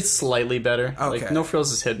 It's slightly better. Okay. Like, No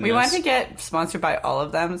Frills is hidden. We want to get sponsored by all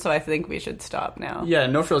of them, so I think we should stop now. Yeah,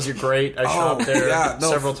 No Frills, you're great. I shop there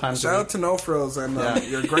several times. Shout out to No Frills and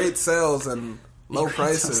your great sales and low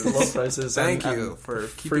prices. Low prices. Thank you for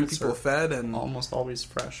keeping people fed and almost always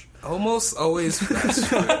fresh. Almost always fresh.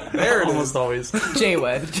 There it almost is. always.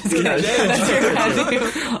 J-Wood. Just kidding. That's your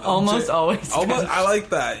tattoo. Almost always. I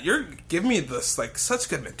like that. You're giving me this such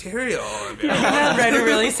good material. I'm gonna write a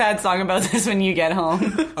really sad song about this when you get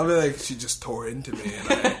home. I'll be like, she just tore into me, and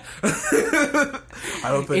I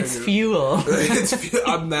don't think it's fuel.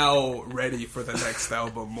 I'm now ready for the next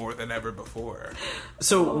album more than ever before.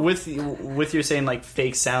 So with you saying like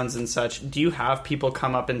fake sounds and such, do you have people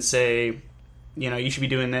come up and say, you should be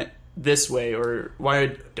doing it this way, or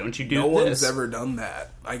why don't you do this? No one's ever done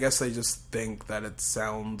that. I guess they just think that it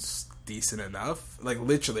sounds decent enough. Like,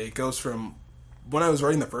 literally, it goes from... When I was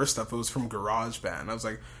writing the first stuff, it was from GarageBand. I was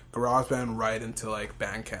like, GarageBand right into,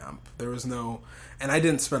 Bandcamp. There was no... And I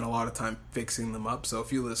didn't spend a lot of time fixing them up, so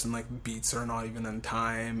if you listen, beats are not even in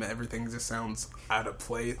time, everything just sounds out of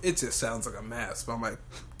place. It just sounds like a mess, but I'm like,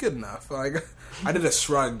 good enough. I did a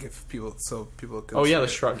shrug so people could... Oh, yeah, the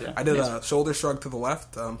shrug, yeah. I did a shoulder shrug to the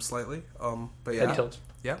left, slightly, but yeah. Head tilt.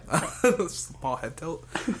 Yeah, small head tilt.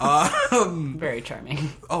 Very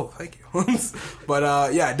charming. Oh, thank you. But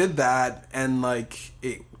I did that, and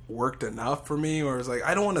it worked enough for me. Where it's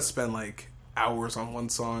I don't want to spend hours on one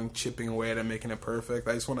song, chipping away at it, making it perfect.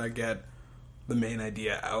 I just want to get the main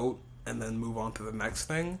idea out and then move on to the next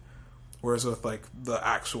thing. Whereas with the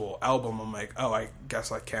actual album, I'm like, oh, I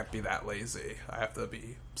guess I can't be that lazy. I have to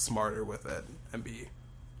be smarter with it and be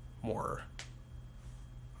more.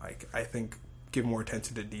 I think. Give more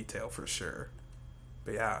attention to detail for sure.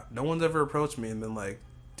 But yeah, no one's ever approached me and been like,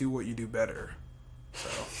 do what you do better.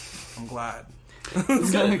 So I'm glad.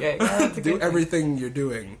 Okay. Do everything you're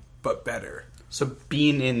doing, but better. So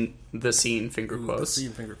being in the scene, finger quotes. The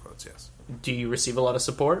scene, finger quotes, yes. Do you receive a lot of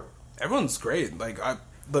support? Everyone's great.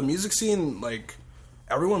 The music scene,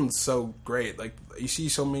 everyone's so great. You see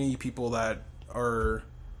so many people that are...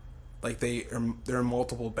 they're in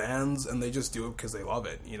multiple bands, and they just do it because they love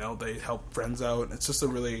it, They help friends out. It's just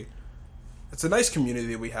it's a nice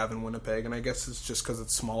community that we have in Winnipeg, and I guess it's just because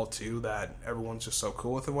it's small, too, that everyone's just so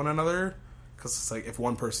cool with one another. Because it's if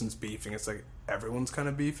one person's beefing, it's everyone's kind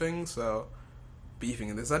of beefing, so... Beefing,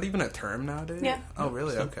 is that even a term nowadays? Yeah. Oh,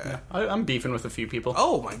 really? Okay. Yeah. I'm beefing with a few people.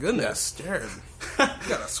 Oh, my goodness, Jared. You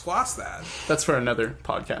gotta squash that. That's for another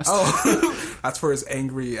podcast. Oh, that's for his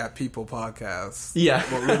Angry at People podcast. Yeah.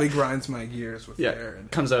 What really grinds my gears with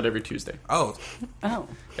Jared. Comes out every Tuesday. Oh. Oh.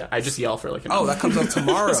 Yeah, I just yell for an hour. hour. That comes out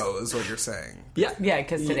tomorrow, is what you're saying. Yeah. Yeah,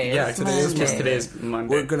 because today is Monday. Today is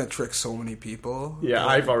Monday. We're gonna trick so many people. Yeah,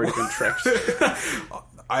 I've already been tricked.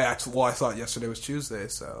 I thought yesterday was Tuesday,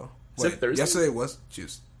 so... Is it Thursday? Yesterday was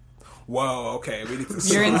Tuesday. Whoa, okay, we need to...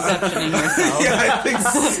 You're inceptioning yourself. Yeah, I think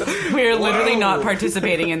so. We're literally not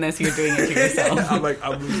participating in this, you're doing it to yourself. I'm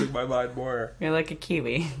losing my mind more. You're like a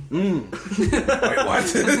kiwi. Wait,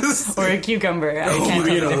 what? Or a cucumber. I can't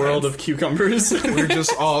We're tell in the a world of cucumbers. We're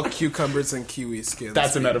just all cucumbers and kiwi skins.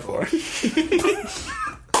 That's a metaphor.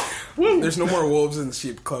 There's no more wolves in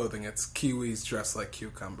sheep clothing. It's kiwis dressed like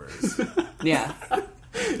cucumbers. Yeah.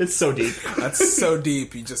 It's so deep. That's so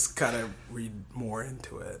deep, you just gotta read more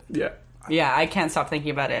into it. Yeah. Yeah, I can't stop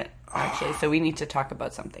thinking about it, actually, so we need to talk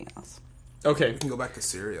about something else. Okay. You can go back to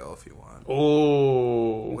cereal if you want.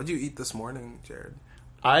 Oh. What did you eat this morning, Jared?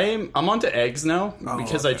 I'm onto eggs now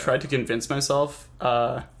because I tried to convince myself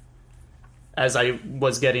as I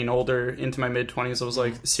was getting older into my mid-20s. I was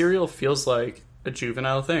like, cereal feels like a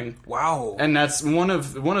juvenile thing. Wow. And that's one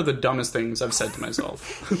of the dumbest things I've said to myself.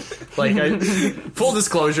 Full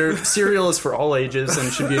disclosure, cereal is for all ages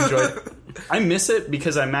and should be enjoyed. I miss it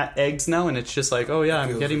because I'm at eggs now, and it's just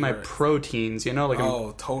I'm getting my proteins, I'm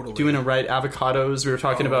totally doing it right. Avocados, we were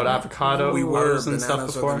talking about avocado and stuff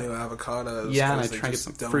before. The new avocados. Yeah, and I try to get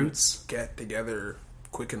some fruits. Get together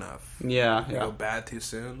quick enough. Yeah. Go bad too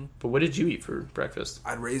soon. But what did you eat for breakfast?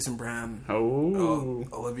 I had Raisin Bran. Oh.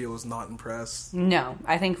 Olivia was not impressed. No,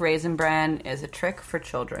 I think Raisin Bran is a trick for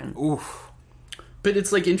children. Oof. But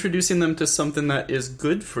it's like introducing them to something that is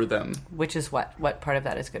good for them. Which is what? What part of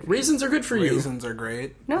that is good for Raisins are good for you. Raisins are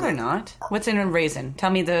great. No, they're not. What's in a raisin?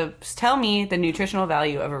 Tell me the nutritional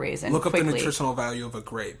value of a raisin. Look up quickly. the nutritional value of a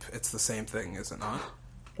grape. It's the same thing, is it not?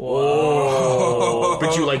 Whoa.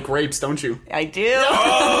 But you like grapes, don't you? I do.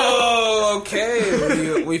 Oh,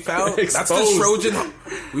 okay. We found... That's the Exposed. Trojan...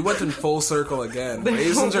 We went in full circle again.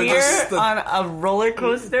 Raisins are We're just the... on a roller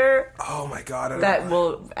coaster Oh my god.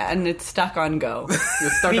 and it's stuck on go.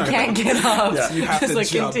 It's stuck We on can't get off. Yeah. You have Just to like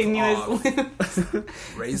jump continuous off. loop.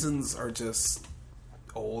 Raisins are just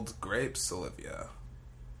old grapes, Olivia.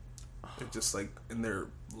 They're just like in their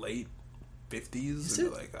late 50s. And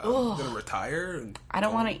they're like, I'm going to retire. And I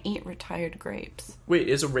don't want to eat retired grapes. Wait,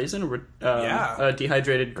 is a raisin Yeah. a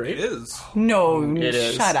dehydrated grape? It is. No, It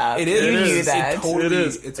is. shut up. It is. You It knew is. that. It totally It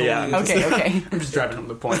is. It's Yeah. totally Okay. I'm just driving home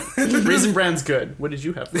the point. Raisin Bran's good. What did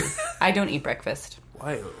you have? I don't eat breakfast.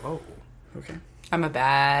 Why? Oh. Okay. I'm a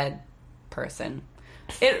bad person.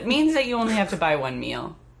 It means that you only have to buy one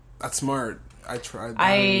meal. That's smart. I tried that.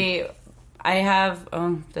 I have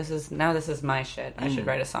this is my shit. I should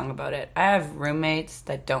write a song about it. I have roommates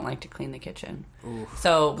that don't like to clean the kitchen.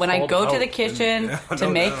 So when I Called go to out. the kitchen to no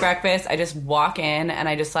make doubt. breakfast, I just walk in and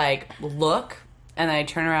I just like look and then I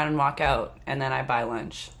turn around and walk out and then I buy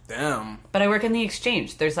lunch. Damn. But I work in the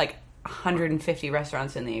Exchange. There's like 150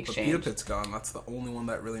 restaurants in the The Exchange. pita pit's gone. That's the only one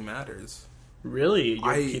that really matters. Really?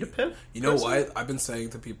 You're a pita pit? You know what? I've been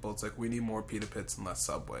saying to people, it's like, we need more pita pits and less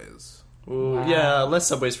Subways. Ooh, Wow. yeah, less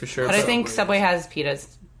Subways for sure. But I but think Subway has pitas.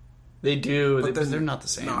 they do, But they're not the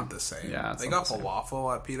same. Not the same. Yeah, it's they not got the same.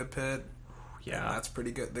 falafel at Pita Pit. Yeah, That's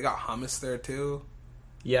pretty good. They got hummus there, too.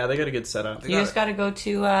 yeah, they got a good setup. They You got just got to go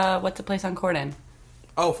to what's the place on Corden?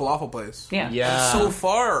 Oh, falafel place. Yeah. Yeah, It's so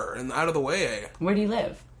far and out of the way. Where do you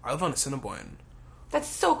live? I live on Assiniboine. That's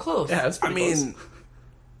so close. yeah, it's I pretty close. mean,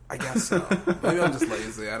 I guess so. Maybe I'm just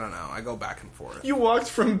lazy. I don't know. I go back and forth. You walked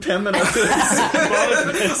from Pembina to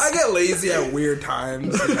I get lazy at weird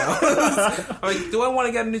times. You know? I'm like, do I want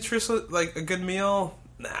to get a nutritious, like a good meal?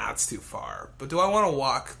 Nah, it's too far. But do I want to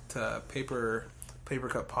walk to Paper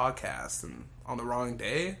Cut Podcast and on the wrong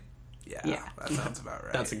day? Yeah, that sounds about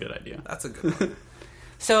right. That's a good idea. That's a good one.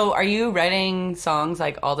 So, are you writing songs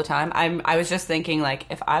like all the time? I was just thinking, like,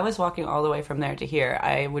 if I was walking all the way from there to here,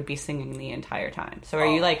 I would be singing the entire time. So, are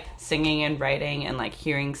you like singing and writing and like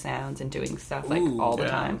hearing sounds and doing stuff like all the Yeah,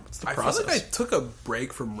 time? it's the I feel process. like I took a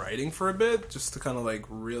break from writing for a bit just to kind of like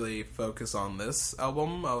really focus on this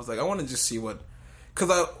album. I was like, I want to just see what,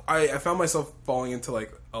 because I found myself falling into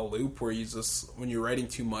like a loop where you just, when you're writing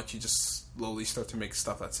too much, you just slowly start to make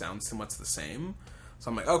stuff that sounds too much the same. So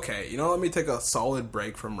I'm like, okay, let me take a solid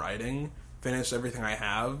break from writing, finish everything I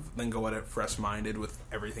have, then go at it fresh-minded with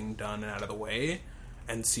everything done and out of the way,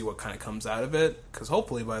 and see what kind of comes out of it. Because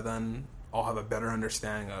hopefully by then I'll have a better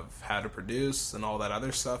understanding of how to produce and all that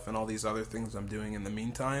other stuff, and all these other things I'm doing in the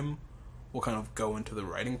meantime will kind of go into the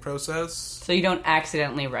writing process. So you don't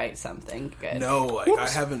accidentally write something good. No, like I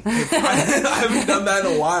haven't done that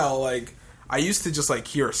in a while. Like I used to just like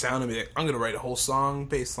hear a sound and be like, I'm gonna write a whole song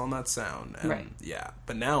based on that sound. And Right. yeah.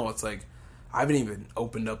 But now it's like I haven't even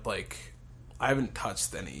opened up I haven't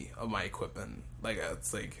touched any of my equipment. Like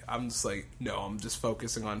it's like I'm just like, no, I'm just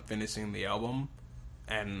focusing on finishing the album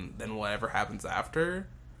and then whatever happens after.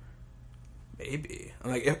 Maybe.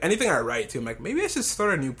 I'm like, if anything I write too, I'm like, maybe I should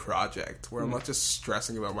start a new project where I'm not just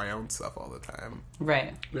stressing about my own stuff all the time.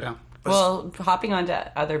 Right. Yeah. Well, hopping onto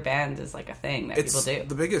other bands is like a thing that It's people do.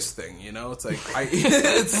 the biggest thing, It's like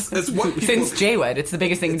it's what people, Since Jaywood, it's the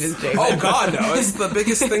biggest thing since Jaywood. oh god, no! It's the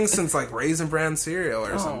biggest thing since like Raisin Bran cereal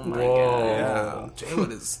or Oh something. my Whoa. god. Yeah,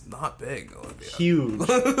 Jaywood is not big, Olivia. Huge.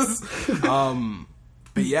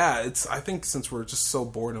 But yeah, I think since we're just so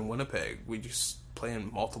bored in Winnipeg, we just play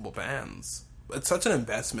in multiple bands. It's such an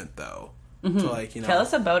investment, though. To like Tell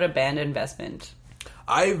us about a band investment.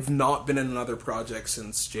 I've not been in another project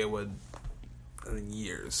since Jaywood in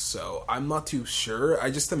years, so I'm not too sure. I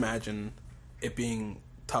just imagine it being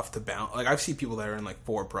tough to bounce. Like, I've seen people that are in, like,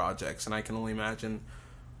 4 projects, and I can only imagine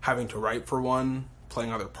having to write for one,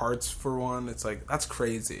 playing other parts for one. It's, like, that's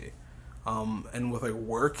crazy. And with, like,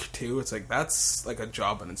 work, too, it's, like, that's, like, a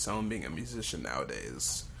job in its own being a musician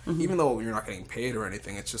nowadays. Even though you're not getting paid or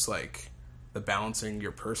anything, it's just, like, the balancing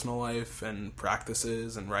your personal life and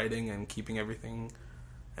practices and writing and keeping everything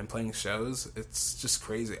and playing shows, it's just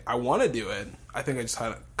crazy. I want to do it. I think I just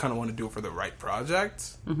kind of want to do it for the right project.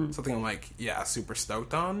 Something I'm like, yeah, super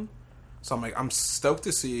stoked on. So I'm like, I'm stoked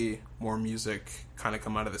to see more music kind of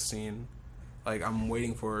come out of the scene. Like, I'm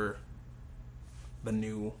waiting for the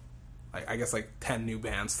new I guess, like, 10 new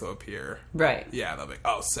bands to appear. Right. Yeah, they'll be like,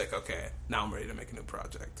 oh, sick, okay. Now I'm ready to make a new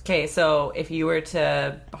project. Okay, so if you were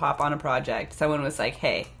to hop on a project, someone was like,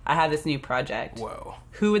 hey, I have this new project. Whoa.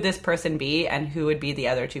 Who would this person be, and who would be the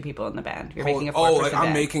other 2 people in the band? You're making a 4-person band.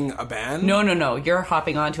 I'm making a band? No. You're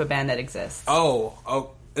hopping onto a band that exists.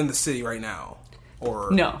 Oh, in the city right now?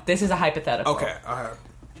 Or No, this is a hypothetical. Okay.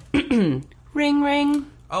 Ring,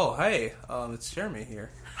 ring. Oh, hey. It's Jeremy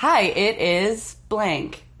here. Hi, it is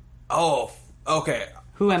blank. Oh, okay.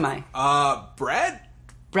 Who am I? Brett?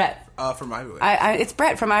 Brett. From Ivory Waves. It's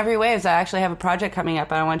Brett from Ivory Waves. I actually have a project coming up,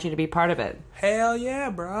 and I want you to be part of it. Hell yeah,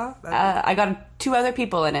 bro. I got 2 other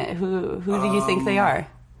people in it. Who do you think they are?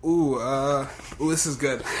 Ooh, this is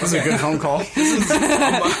good. This is a good phone call.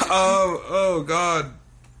 Oh, God.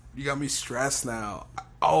 You got me stressed now.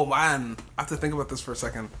 Oh, man. I have to think about this for a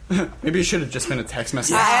second. Maybe it should have just been a text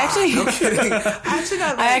message. No kidding.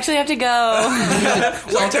 I actually have to go.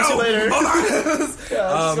 I'll text you later. Hold on.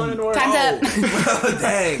 Yeah, going into work. Time's up.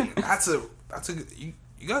 Dang. That's a good... You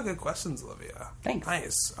got good questions, Olivia. Thanks.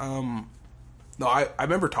 Nice. No, I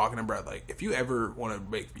remember talking to Brett, like, if you ever want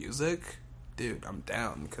to make music, dude, I'm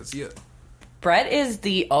down, because Brett is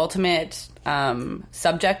the ultimate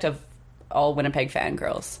subject of all Winnipeg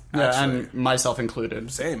fangirls. Yeah, Actually. and myself included.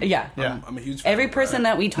 Same. Yeah. I'm a huge fan Every of person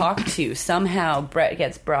Brett. that we talk to, somehow Brett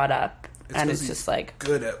gets brought up, and it's just like...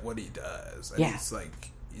 good at what he does. And Yeah.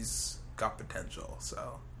 he's got potential,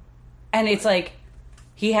 so... And it's like,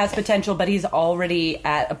 he has potential, but he's already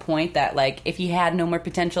at a point that, like, if he had no more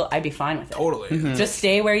potential, I'd be fine with it. Totally. Mm-hmm. Just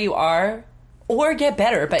stay where you are, or get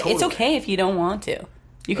better, but it's Totally. okay if you don't want to.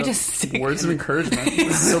 You could just stick. Words of encouragement.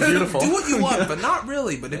 It's so beautiful. Do what you want, but not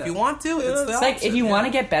really. But if you want to, it's the It's like, option, if you yeah. want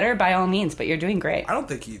to get better, by all means, but you're doing great. I don't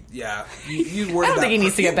think he... Yeah. You worded I don't think he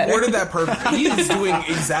needs to get better. You worded that perfectly. He's doing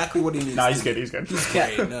exactly what he needs Nah, to he's good. He's good.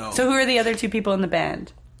 Great, no. So who are the other 2 people in the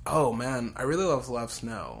band? Oh, man. I really love Lev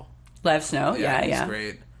Snow. Lev Snow? Yeah. He's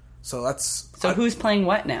great. So that's... So who's playing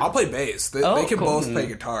what now? I'll play bass. They can cool. both play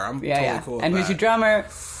guitar. I'm totally cool with And that. who's your drummer?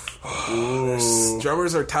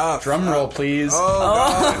 Drummers are tough. Drum roll, please. Oh,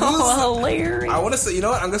 God. Oh, hilarious. I want to say, you know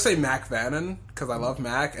what? I'm going to say Mac Vannon, because I love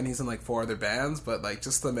Mac, and he's in like 4 other bands, but like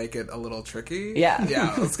just to make it a little tricky. Yeah.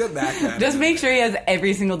 Yeah, let's get Mac Vannon. Just make sure he has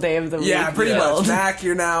every single day of the week. Yeah, pretty filled. much. Mac,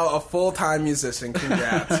 you're now a full-time musician.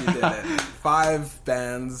 Congrats, you did it. 5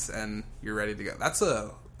 bands, and you're ready to go. That's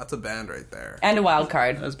a band right there. And a wild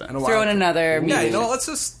card. That's bad. And a Throw wild in card. another Yeah, musician. you know what?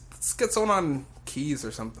 Let's get someone on keys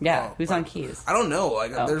or something. Yeah, Oh, who's but on keys? I don't know.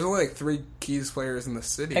 Like, there's only like 3 keys players in the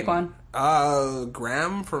city. Pick one.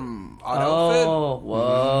 Graham from Odd Outfit. Oh,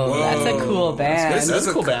 whoa. That's a cool band. That's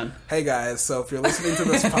a cool band. Hey guys, so if you're listening to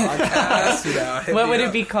this podcast, hit What me would up.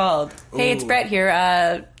 it be called? Hey, it's Ooh. Brett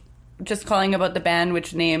here. Just calling about the band,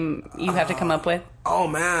 which name you have to come up with. Oh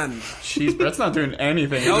man, Jeez, Brett's not doing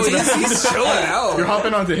anything. no, he's chilling out. You're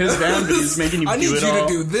hopping onto his band, but he's making you I do need it you all.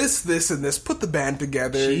 to do this, this, and this. Put the band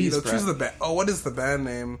together. Jeez, choose Brett. the band. Oh, what is the band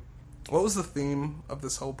name? What was the theme of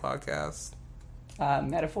this whole podcast?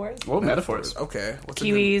 Metaphors? Well, metaphors. Okay, what's a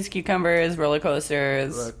Kiwis, cucumbers, roller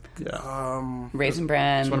coasters, good- Yeah. Raisin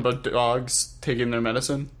Bran. What about dogs taking their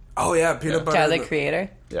medicine? Oh yeah, peanut butter. Tyler the Creator.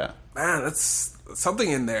 Yeah. Man, that's something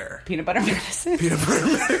in there. Peanut butter medicine. Peanut butter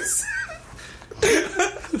mix.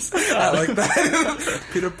 I like that.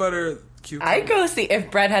 Peanut butter cucumber. I'd go see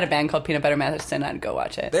if Brett had a band called Peanut Butter Medicine. I'd go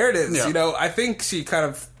watch it. There it is. Yeah. You know, I think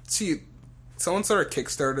someone started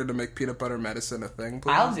Kickstarter to make peanut butter medicine a thing.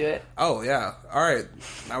 Please. I'll do it. Oh yeah. All right.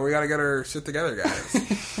 Now we gotta get our shit together,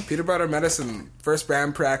 guys. Peanut butter medicine first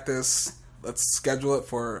band practice. Let's schedule it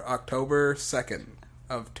for October 2nd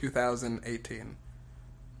of 2018.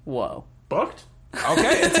 Whoa. Booked?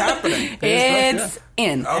 Okay, it's happening. It's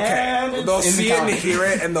in. Okay, And they'll it's in see the it and calendar. hear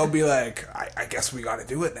it, and they'll be like, "I guess we got to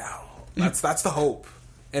do it now." That's the hope.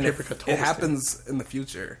 And if Paper cut it toast, happens in the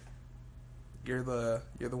future, you're the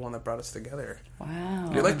one that brought us together. Wow.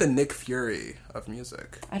 You're like the Nick Fury of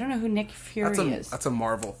music. I don't know who Nick Fury is. That's a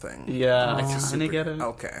Marvel thing. Yeah. I just kind of super- get it.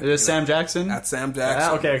 okay. Is it Sam Jackson? That's Sam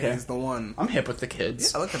Jackson. okay. He's the one. I'm hip with the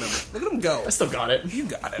kids. Yeah, look at him. Look at him go. I still got it. You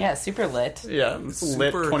got it. Yeah, super lit. Yeah. Lit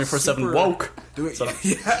Super- 24/7 super- woke. Doing, So-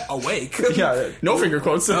 yeah, awake. Yeah. No finger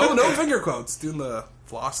quotes. no finger quotes. Doing the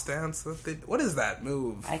floss dance. What is that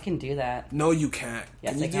move? I can do that. No, you can't.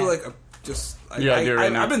 Yes, can you I do can. like a just? Yeah, I do it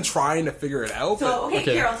right now. I've been trying to figure it out. So, but,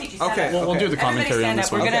 okay, here, I'll teach you. Stand Okay, up. well, We'll do the Everybody commentary on stand this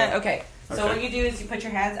up. We're one. gonna, okay. So Okay. what you do is you put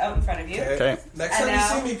your hands out in front of you. Okay. Next And time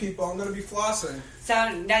now- you see me, people, I'm gonna be flossing.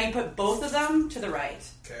 Now you put both of them to the right.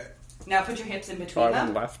 Okay. Now put your hips in Oh, between I them.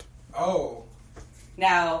 went left. Oh.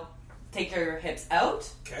 Now take your hips out.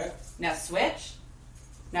 Okay. Now switch.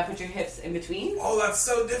 Now put your hips in between. Oh, that's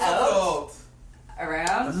so difficult.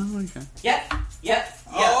 Around. Oh, okay. Yep. Yep.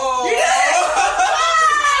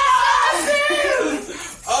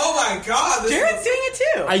 Oh my god! Jared's doing it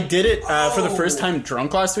too. I did it for the first time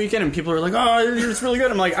drunk last weekend, and people were like, "Oh, it's really good."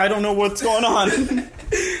 I'm like, "I don't know what's going on."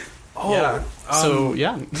 Yeah. So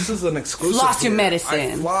yeah, This is an exclusive. Floss your here. medicine.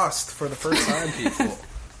 I flossed for the first time, people.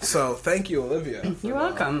 So thank you, Olivia. You're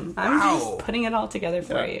welcome. I'm just putting it all together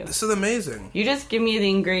for you. This is amazing. You just give me the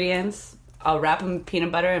ingredients. I'll wrap them in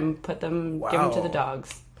peanut butter and give them to the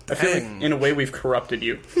dogs. I feel like in a way we've corrupted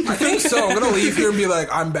you. I think so. I'm gonna leave here and be like,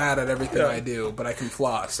 I'm bad at everything I do, but I can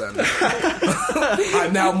floss, and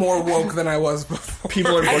I'm now more woke than I was before.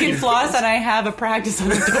 People are I booking. can floss and I have a practice on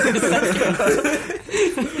the second.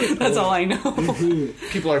 That's all I know.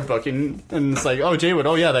 People are booking, and it's like, "Oh, Jaywood,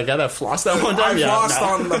 oh yeah, that guy that flossed that one time." I Yeah, flossed no.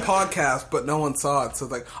 on the podcast, but no one saw it. So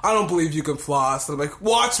it's like, I don't believe you can floss. And I'm like,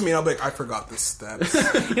 watch me. And I'll be like, I forgot the steps.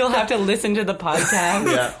 You'll have to listen to the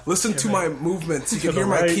podcast. Yeah. Listen to my movements. You can the hear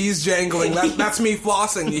my right. keys jangling. That's me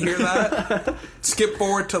flossing. You hear that? Skip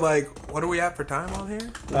forward to what are we at for time on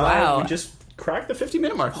here? Wow. We just cracked the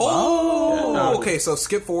 50-minute mark. Oh, okay. So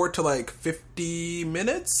skip forward to 50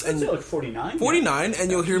 minutes I'd and say like 49. 49,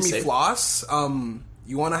 and you'll hear me safe. floss.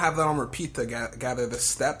 You want to have that on repeat to gather the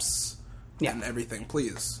steps and everything,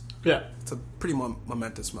 please. Yeah. It's a pretty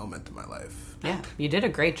momentous moment in my life. Yeah, you did a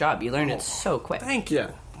great job. You learned it so quick. Thank you.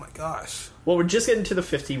 Yeah. Oh my gosh. Well, we're just getting to the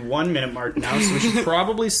 51-minute mark now, so we should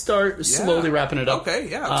probably start slowly wrapping it up. Okay,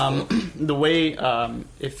 yeah. The way,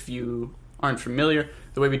 if you aren't familiar,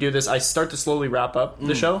 the way we do this, I start to slowly wrap up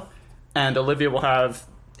the show, and Olivia will have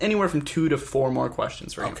anywhere from 2 to 4 more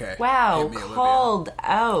questions for you. Okay. Wow, Hit me, Olivia. called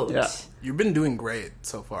out. Yeah. You've been doing great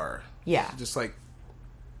so far. Yeah, Just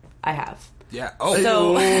I have. yeah. Oh,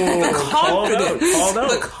 So- the confidence. Called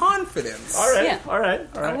out. The confidence. All right, Yeah. all right.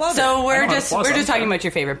 I love it. So we're I know how to just floss on talking time. about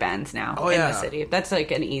your favorite bands now in yeah. the city. That's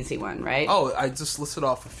like an easy one, right? Oh, I just listed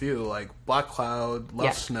off a few, like Black Cloud, Love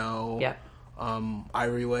Yeah. Snow, Yep.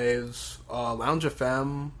 Irie Waves, Lounge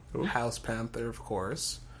FM, House Panther, of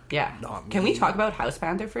course. Yeah. Not Can me. we talk about House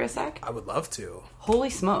Panther for a sec? I would love to. Holy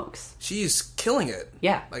smokes. She's killing it.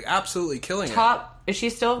 Yeah. Like, absolutely killing it. Is she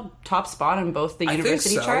still top spot on both the I think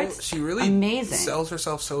university so. charts? She really amazing. sells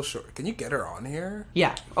herself so short. Can you get her on here?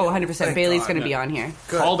 Yeah. Oh, 100%. Thank Bailey's God. going to be on here.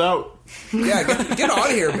 Good. Called out. Yeah, get on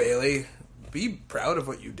here, Bailey. Be proud of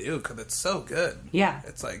what you do because it's so good. Yeah.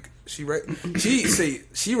 It's like she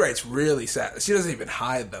writes really sad. She doesn't even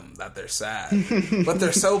hide them that they're sad, but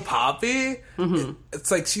they're so poppy. Mm-hmm.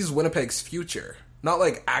 It's like she's Winnipeg's Future, not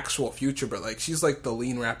like actual Future, but like she's like the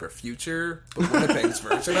lean rapper Future, but Winnipeg's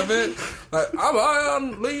version of it. Like I'm high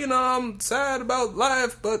on lean, I'm sad about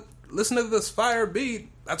life, but listen to this fire beat.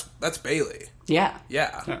 That's Bailey. Yeah.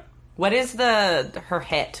 Yeah. What is her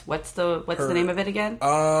hit? What's the name of it again?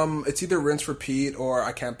 It's either Rinse Repeat or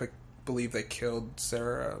I Can't Believe They Killed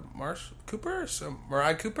Sarah Cooper? So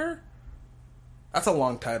Mariah Cooper? That's a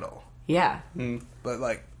long title. Yeah. But,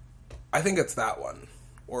 like, I think it's that one.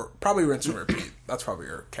 Or probably Rinse and Repeat. That's probably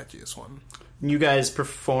your catchiest one. You guys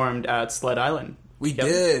performed at Sled Island. We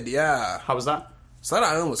did, yeah. How was that? Sled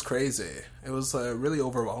Island was crazy. It was really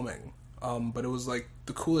overwhelming. But it was, like,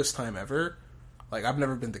 the coolest time ever. Like, I've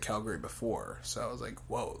never been to Calgary before, so I was like,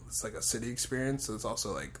 whoa, it's like a city experience. So it's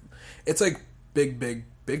also like, it's like big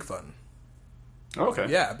fun. Okay.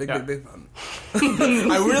 Yeah, big fun.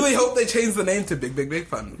 I really hope they change the name to Big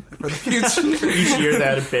Fun for the future. Each year they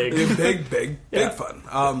had a big... big fun.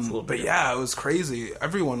 But yeah, it was crazy.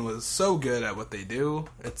 Everyone was so good at what they do.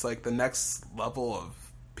 It's like the next level of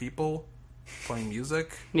people playing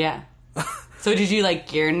music. Yeah. So did you like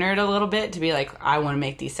gear nerd a little bit to be like, I want to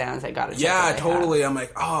make these sounds, I gotta check Yeah, what I totally. have. I'm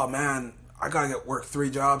like, oh man, I gotta work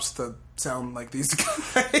 3 jobs to sound like these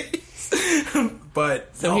guys.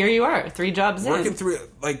 But So here you are, 3 jobs working in. through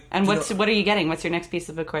like. And what are you getting? What's your next piece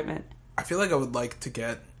of equipment? I feel like I would like to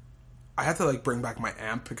get. I had to like bring back my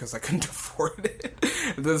amp because I couldn't afford it.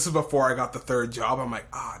 This is before I got the 3rd job. I'm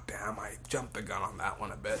like, damn, I jumped the gun on that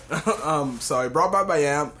one a bit. So I brought back my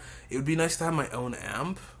amp. It would be nice to have my own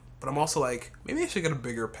amp, but I'm also like, maybe I should get a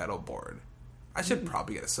bigger pedal board. I should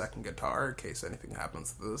probably get a 2nd guitar in case anything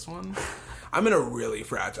happens to this one. I'm in a really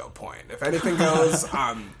fragile point. If anything goes,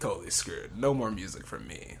 I'm totally screwed. No more music from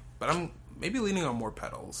me. But I'm maybe leaning on more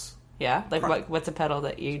pedals. Yeah? Like what's a pedal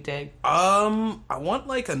that you dig? I want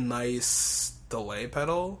like a nice delay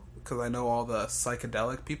pedal because I know all the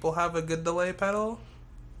psychedelic people have a good delay pedal.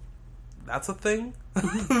 That's a thing.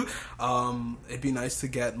 It'd be nice to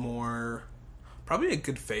get more, probably a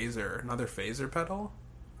good phaser, another phaser pedal.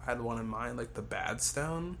 I had one in mind, like the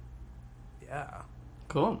Badstone. Yeah.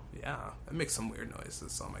 Cool. Yeah. It makes some weird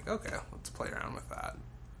noises, so I'm like, okay, let's play around with that.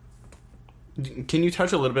 Can you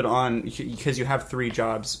touch a little bit on, because you have 3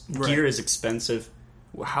 jobs, gear is expensive.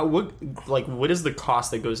 What is the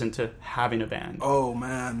cost that goes into having a band? Oh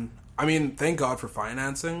man, I mean, thank God for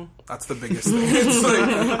financing. That's the biggest thing. It's like,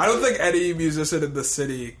 I don't think any musician in the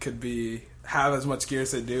city could have as much gear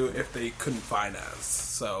as they do if they couldn't finance.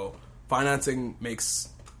 So financing makes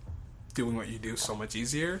doing what you do so much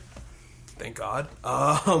easier. Thank God.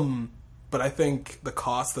 But I think the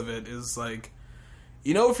cost of it is like,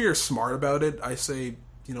 if you're smart about it, I say,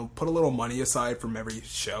 put a little money aside from every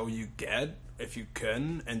show you get, if you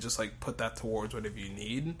can, and just like put that towards whatever you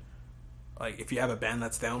need. Like, if you have a band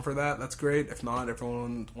that's down for that, that's great. If not,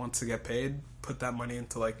 everyone wants to get paid, put that money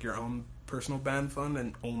into like your own personal band fund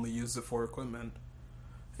and only use it for equipment.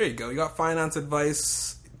 There you go. You got finance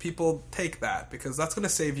advice. People take that because that's going to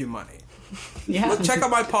save you money. Yeah. Well, check out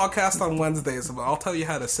my podcast on Wednesdays. I'll tell you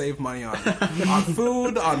how to save money on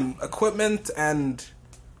food, on equipment, and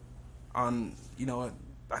on,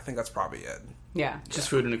 I think that's probably it. Yeah. Just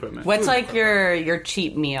food and equipment. What's your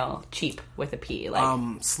cheap meal? Cheap with a P.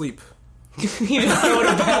 Like sleep. You just go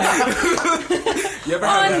to bed.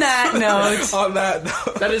 On that note.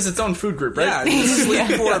 That is its own food group, right? Yeah, just sleep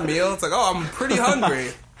before a meal. It's like, I'm pretty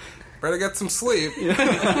hungry. Better get some sleep.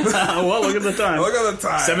 Well, look at the time.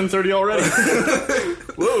 7:30 already.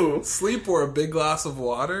 Whoa. Sleep or a big glass of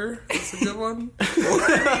water. That's a good one.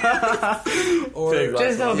 or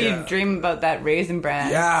just hope you dream about that Raisin Bran.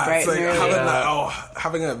 Yeah, it's like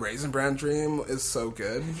having a Raisin Bran dream is so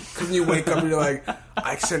good. Because when you wake up and you're like,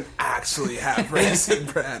 I shouldn't actually have Raisin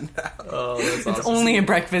Bran now. Oh, that's awesome. It's only a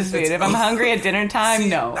breakfast food. If I'm hungry at dinner time,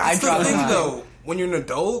 no. That's the thing, though. When you're an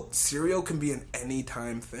adult, cereal can be an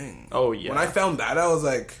anytime thing. Oh, yeah. When I found that, I was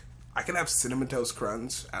like, I can have Cinnamon Toast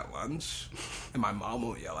Crunch at lunch, and my mom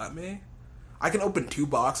won't yell at me. I can open 2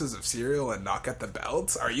 boxes of cereal and not get the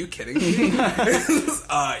belts. Are you kidding me?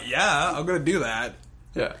 Yeah, I'm going to do that.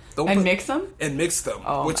 Yeah. Mix them? And mix them,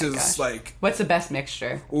 which is like... What's the best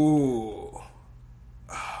mixture? Ooh.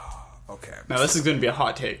 Okay. Now, this is going to be a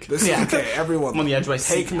hot take. Okay, everyone. I'm on the edge of my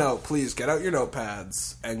seat. Take note, please. Get out your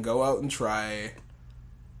notepads and go out and try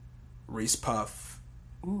Reese Puff.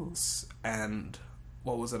 And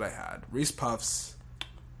what was it I had? Reese Puffs,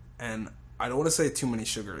 and I don't want to say too many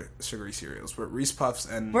sugary cereals, but Reese Puffs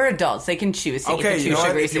and... We're adults. They can choose to eat the 2 you know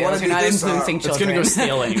sugary cereals. You're not influencing children. It's going to go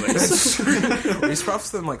stale anyways. Reese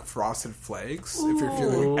Puffs and like Frosted Flakes, if you're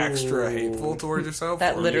feeling extra hateful towards yourself.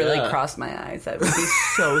 That literally crossed my eyes. That would be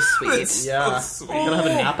so sweet. Yeah. So you're going to have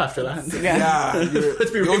a nap after that. Yeah.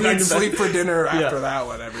 You'll need sleep for dinner after that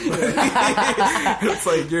one every day. It's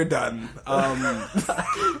like, you're done.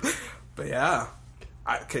 But yeah.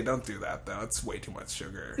 Okay, don't do that, though. It's way too much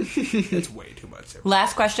sugar. It's way too much sugar.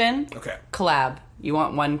 Last question. Okay. Collab. You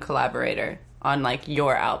want one collaborator on, like,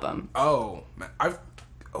 your album. Oh, man.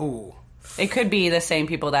 It could be the same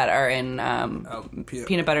people that are in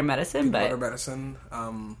Peanut Butter Medicine, Peanut Butter Medicine.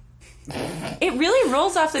 It really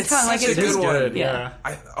rolls off the tongue. Like, it's a good one. Yeah.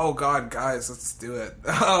 Oh, God, guys, let's do it.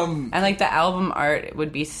 And, like, the album art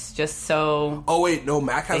would be just so... Oh, wait, no,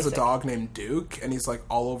 Mac has basic. a dog named Duke, and he's, like,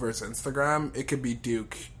 all over his Instagram. It could be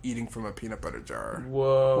Duke eating from a peanut butter jar.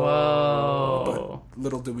 Whoa. But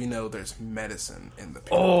little do we know there's medicine in the peanut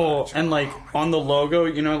butter jar. And, like, on the logo,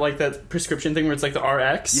 like that prescription thing where it's, like, the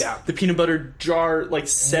RX? Yeah. The peanut butter jar, like,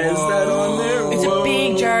 says that on there? It's a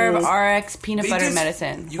big jar of RX peanut butter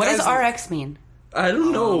medicine. What does RX mean? I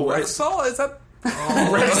don't know. Rexall? Is that...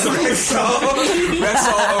 Rexall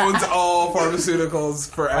owns all pharmaceuticals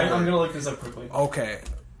forever. I'm gonna look this up quickly. Okay.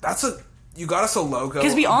 You got us a logo.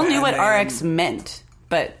 Because we all knew what RX meant,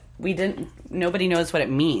 but we didn't... Nobody knows what it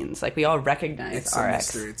means. Like, we all recognize it's RX. A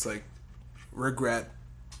mystery. It's like, regret.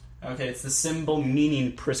 Okay, it's the symbol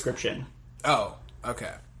meaning prescription. Oh,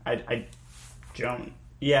 okay. I don't...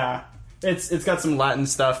 Yeah. It's got some Latin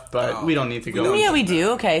stuff, but we don't need to go... Yeah, we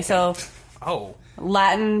do. Okay, so... Oh.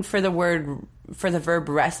 Latin for the verb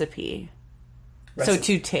recipe. So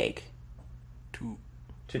to take.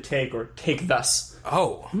 To take or take thus.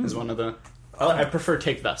 Oh. Is one of the... I prefer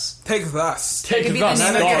take thus. Take thus. Take it could be thus.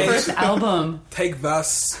 the name of your first album. Take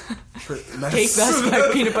thus. Take thus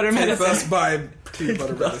by Peanut Butter Medicine. Take thus by Peanut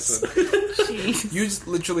Butter Medicine. Jeez. You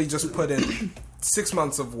literally just put in 6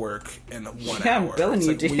 months of work in 1 hour. Yeah, I'm billing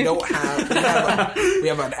you, dude. We don't have... We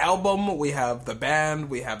have an album, we have the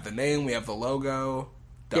band, we have the name, we have the logo.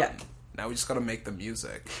 Done. Yeah. Now we just gotta make the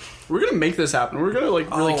music. We're gonna make this happen. We're gonna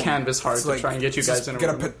really canvas hard to try and get you guys in a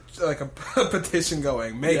room. Get a petition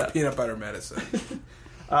going. Make Peanut Butter Medicine.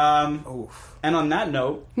 And on that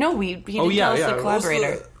note... No, he didn't tell us the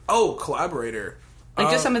collaborator. Collaborator.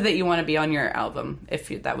 Like, just something that you want to be on your album, if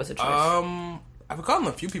that was a choice. I've gotten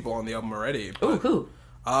a few people on the album already. Ooh, who?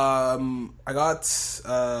 I got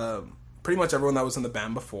pretty much everyone that was in the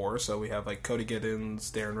band before. So we have like Cody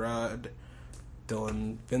Giddens, Darren Rudd,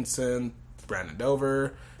 Dylan Vincent, Brandon Dover.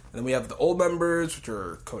 And then we have the old members, which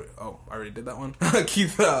are Cody. Oh, I already did that one.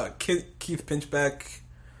 Keith Pinchbeck,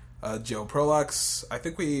 Joe Prolux. I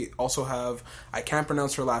think we also have, I can't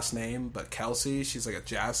pronounce her last name, but Kelsey. She's like a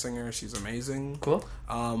jazz singer. She's amazing. Cool.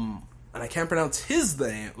 And I can't pronounce his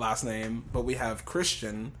last name, but we have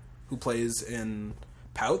Christian, who plays in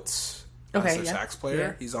Pouts. Okay, as a sax player.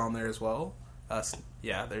 Yeah. He's on there as well.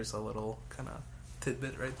 There's a little kind of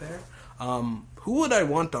tidbit right there. Who would I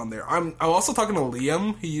want on there? I'm also talking to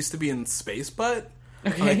Liam. He used to be in Space Butt.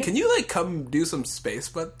 Okay. Like, can you like come do some Space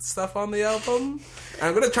Butt stuff on the album? And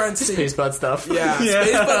I'm gonna try and see Space Butt stuff. Yeah,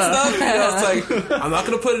 Space Butt stuff. You know, it's like I'm not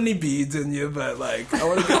gonna put any beads in you, but like I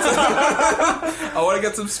want to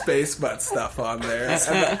get some Space Butt stuff on there.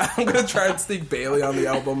 And I'm gonna try and sneak Bailey on the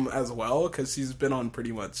album as well because she's been on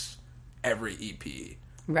pretty much every EP.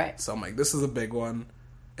 Right. So I'm like, this is a big one.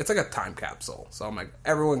 It's like a time capsule. So I'm like,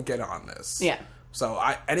 everyone get on this. Yeah. So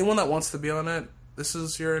anyone that wants to be on it, this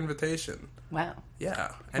is your invitation. Wow.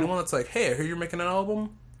 Yeah. Anyone that's like, hey, I hear you're making an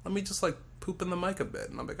album. Let me just like poop in the mic a bit.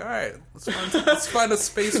 And I'm like, all right, let's find a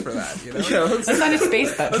space for that. You know, Yeah, Let's find a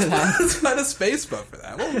space butt for that. let's find a space butt for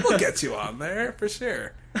that. We'll get you on there for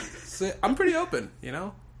sure. So I'm pretty open. You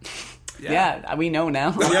know. Yeah, we know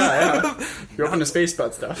now. Yeah. You're open to Space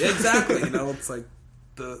Butt stuff. Exactly. You know, it's like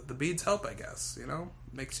the beads help. I guess. You know,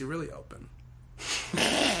 makes you really open.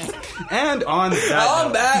 And on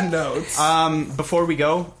that note, before we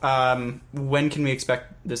go, when can we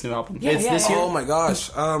expect this new album? Yeah, It's this year? Oh my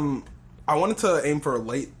gosh. I wanted to aim for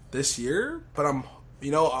late this year, but I'm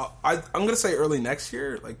gonna say early next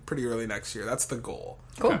year, like pretty early next year. That's the goal.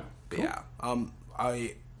 Cool. But yeah.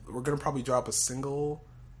 We're gonna probably drop a single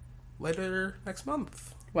later next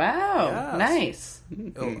month. Wow. Yes. Nice.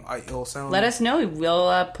 It'll sound. Let us know.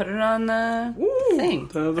 We'll put it on the thing.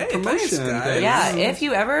 The Hey, promotion. thanks, guys. Yeah, if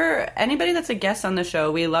you ever, anybody that's a guest on the show,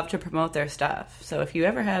 we love to promote their stuff. So if you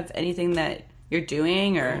ever have anything that you're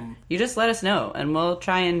doing, or you just let us know, and we'll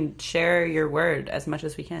try and share your word as much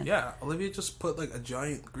as we can. Yeah, Olivia just put like a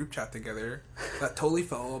giant group chat together that totally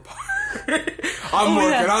fell apart. I'm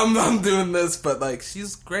working. I'm doing this, but like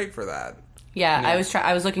she's great for that. Yeah,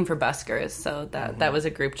 I was looking for buskers, so that was a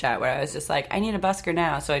group chat where I was just like, I need a busker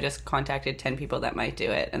now, so I just contacted 10 people that might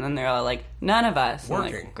do it, and then they're all like, none of us. I'm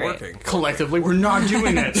like, great. Collectively, we're not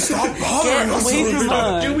doing it. Stop bothering us.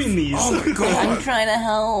 Stop doing these. Oh my god. I'm trying to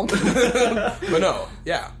help. But no,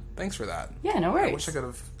 yeah. Thanks for that. Yeah, no I worries. wish I could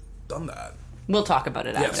have done that. We'll talk about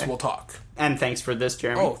it Yes, after. we'll talk. And thanks for this,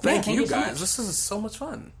 Jeremy. Oh, thank thank you you so guys. much. This is so much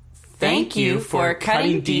fun. Thank you for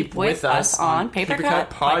cutting deep with us on Papercut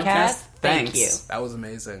Podcast. Thank you. That was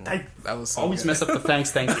amazing. That was so Always good. mess up the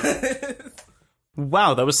thank you.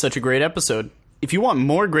 Wow, that was such a great episode. If you want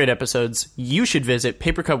more great episodes, you should visit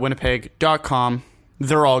papercutwinnipeg.com.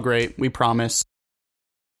 They're all great, we promise.